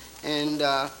glass, and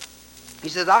he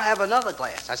said, I'll have another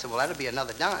glass. I said, well, that'll be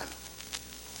another dime.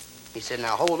 He said,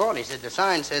 now, hold on. He said, the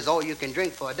sign says all you can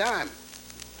drink for a dime.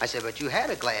 I said, but you had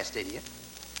a glass, didn't you?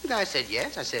 The guy said,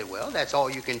 yes. I said, well, that's all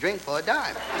you can drink for a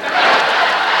dime.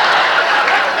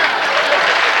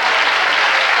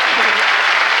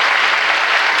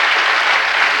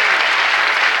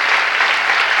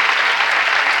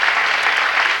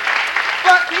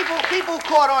 People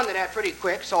caught on to that pretty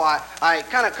quick, so I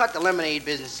kind of cut the lemonade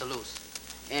business loose.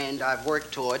 And I've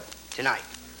worked toward tonight.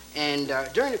 And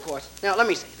during the course, now let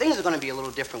me say, things are going to be a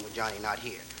little different with Johnny not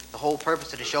here. The whole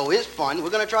purpose of the show is fun. We're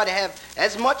going to try to have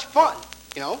as much fun,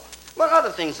 but other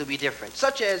things will be different,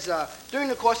 such as during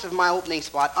the course of my opening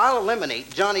spot, I'll eliminate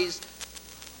Johnny's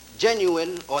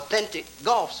genuine, authentic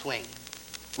golf swing.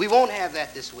 We won't have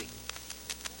that this week.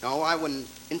 No, I wouldn't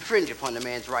infringe upon the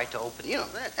man's right to open.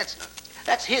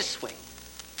 That's his swing.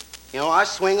 I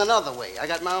swing another way. I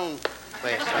got my own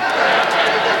way of swinging.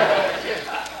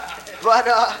 But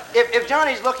if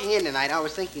Johnny's looking in tonight, I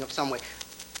was thinking of some way.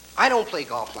 I don't play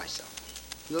golf myself.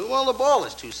 Well, the ball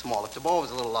is too small. If the ball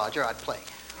was a little larger, I'd play.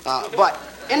 But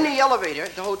in the elevator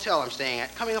at the hotel I'm staying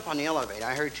at, coming up on the elevator,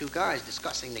 I heard two guys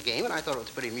discussing the game, and I thought it was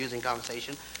a pretty amusing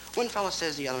conversation. One fellow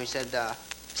says to the other, he said,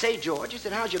 say, George, he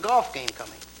said, how's your golf game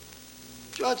coming?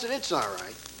 George said, it's all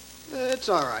right. It's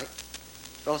all right.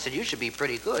 The fellow said, you should be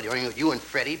pretty good. You and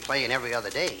Freddie playing every other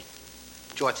day.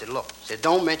 George said, look, he said,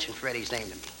 don't mention Freddie's name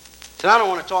to me. He said, I don't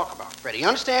want to talk about Freddie. You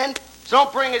understand? So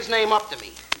don't bring his name up to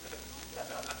me.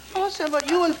 I said, but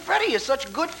you and Freddie are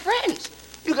such good friends.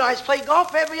 You guys play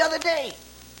golf every other day.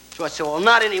 George said, well,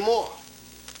 not anymore.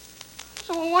 I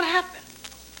said, well, what happened?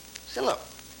 I said, look,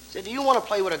 I said, do you want to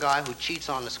play with a guy who cheats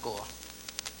on the score?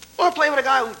 Want to play with a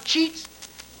guy who cheats?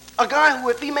 A guy who,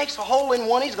 if he makes a hole in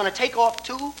one, he's going to take off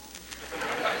two?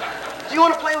 Do you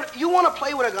want to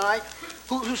play with a guy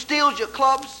who steals your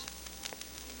clubs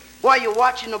while you're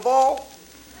watching the ball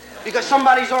because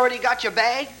somebody's already got your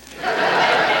bag?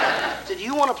 So do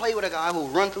you want to play with a guy who'll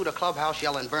run through the clubhouse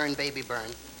yelling, burn, baby, burn?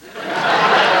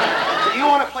 Do you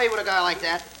want to play with a guy like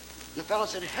that? And the fellow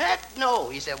said, heck no.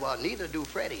 He said, well, neither do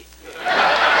Freddie.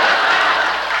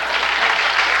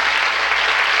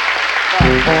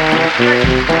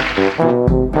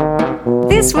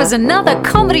 This was another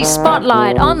Comedy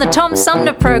Spotlight on the Tom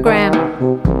Sumner Program.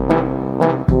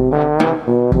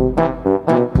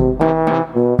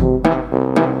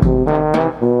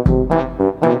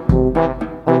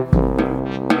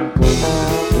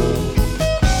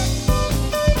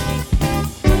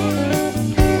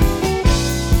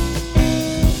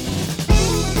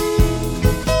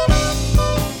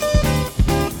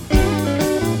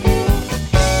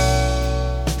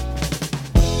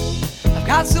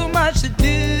 Got so much to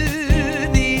do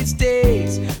these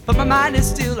days, but my mind is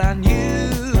still on you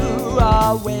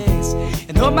always.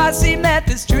 And though it might seem that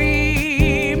this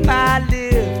dream I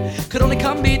live could only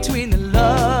come between the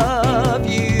love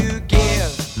you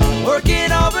give.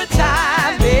 Working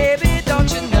overtime, baby, don't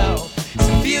you know?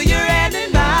 So feel your hand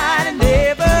in mine and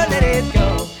never let it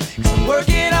go. 'Cause I'm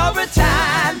working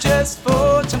overtime just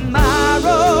for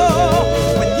tomorrow.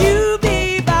 When you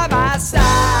be by my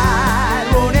side,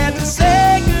 won't have to say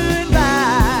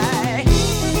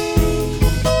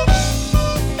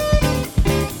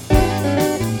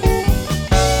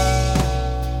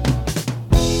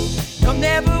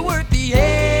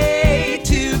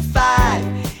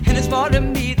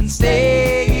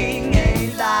staying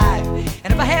alive.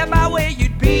 And if I had my way,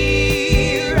 you'd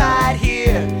be right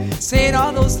here, saying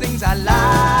all those things I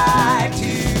like to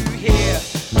hear.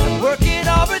 I'm working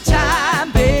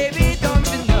overtime, baby, don't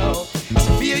you know?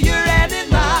 So feel your hand in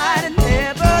mine and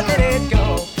never let it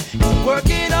go. I'm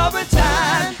working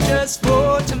overtime just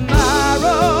for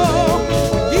tomorrow.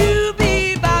 Will you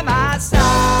be by my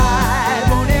side?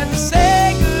 Won't have to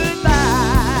say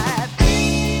goodbye.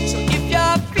 So if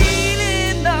you're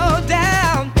feeling low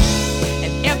down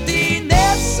and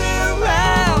emptiness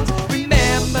surrounds,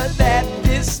 remember that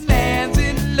this man's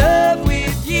in love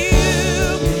with you,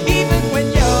 even when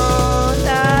you're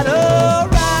not around.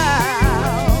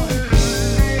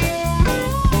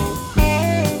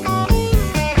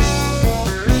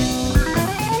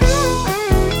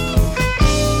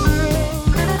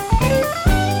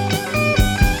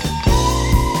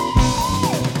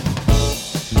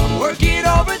 I'm working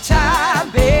overtime,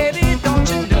 baby, don't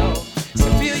you know? So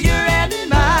feel your hand in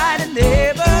mine and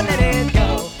never let it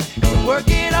go. I'm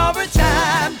working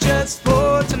overtime just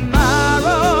for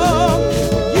tomorrow.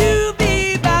 Will you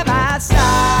be by my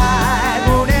side?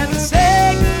 Won't have to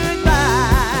say goodbye.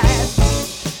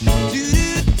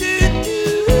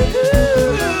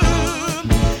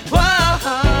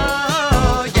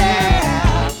 Whoa,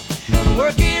 yeah. I'm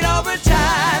working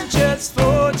overtime just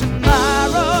for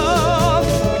tomorrow.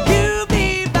 Will you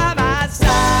be by my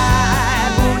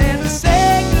side? Won't have to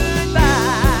say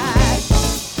goodbye.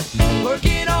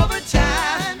 Working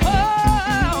overtime.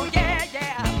 Oh, yeah,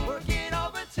 yeah. Working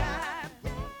overtime.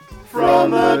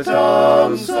 From the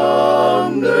Tom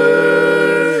Sumner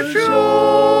Show.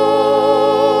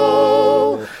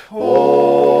 Oh,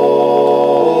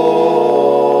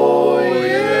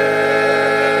 yeah.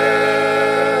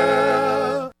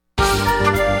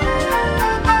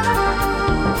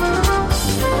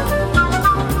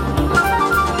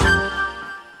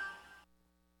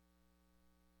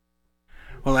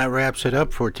 Well, that wraps it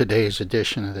up for today's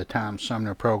edition of the Tom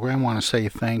Sumner Program. I want to say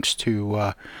thanks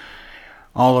to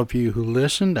all of you who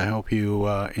listened. I hope you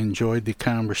enjoyed the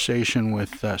conversation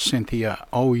with Cynthia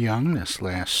Owyoung this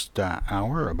last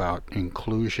hour about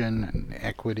inclusion and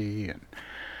equity and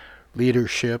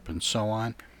leadership and so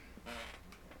on.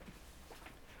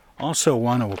 Also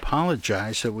want to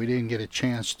apologize that we didn't get a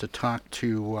chance to talk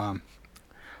to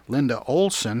Linda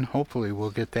Olson. Hopefully we'll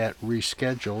get that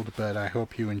rescheduled, but I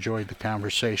hope you enjoyed the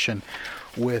conversation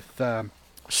with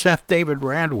Seth David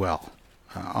Radwell,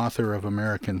 author of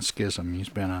American Schism. He's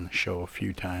been on the show a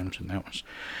few times, and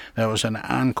that was an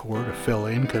encore to fill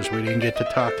in because we didn't get to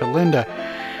talk to Linda.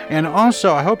 And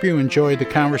also, I hope you enjoyed the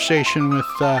conversation with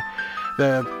the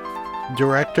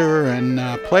director and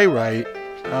playwright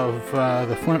of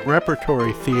the Flint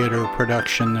Repertory Theater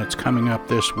production that's coming up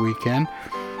this weekend.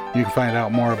 You can find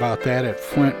out more about that at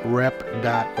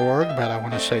flintrep.org, but I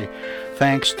want to say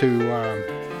thanks to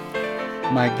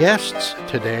my guests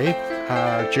today,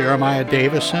 Jeremiah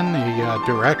Davison, the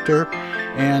director,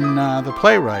 and the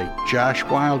playwright, Josh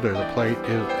Wilder. The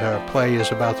play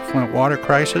is about the Flint water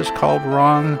crisis called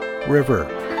Wrong River.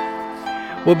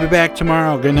 We'll be back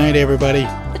tomorrow. Good night, everybody.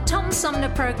 The Tom Sumner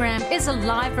Program is a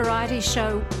live variety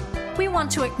show. We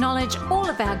want to acknowledge all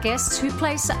of our guests who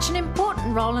play such an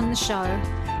important role in the show,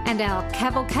 and our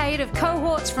cavalcade of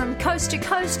cohorts from coast to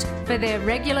coast for their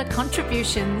regular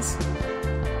contributions.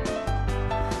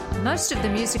 Most of the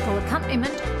musical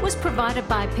accompaniment was provided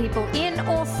by people in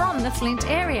or from the Flint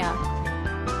area.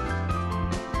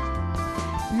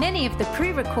 Many of the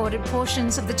pre-recorded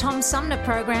portions of the Tom Sumner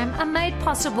program are made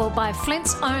possible by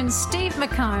Flint's own Steve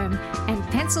McComb and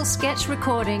Pencil Sketch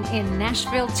Recording in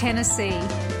Nashville, Tennessee.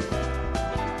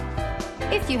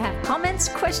 If you have comments,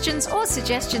 questions, or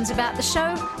suggestions about the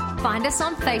show, find us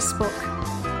on Facebook.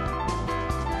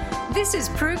 This is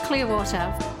Prue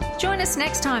Clearwater. Join us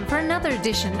next time for another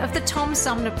edition of the Tom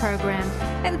Sumner program,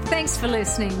 and thanks for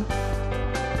listening.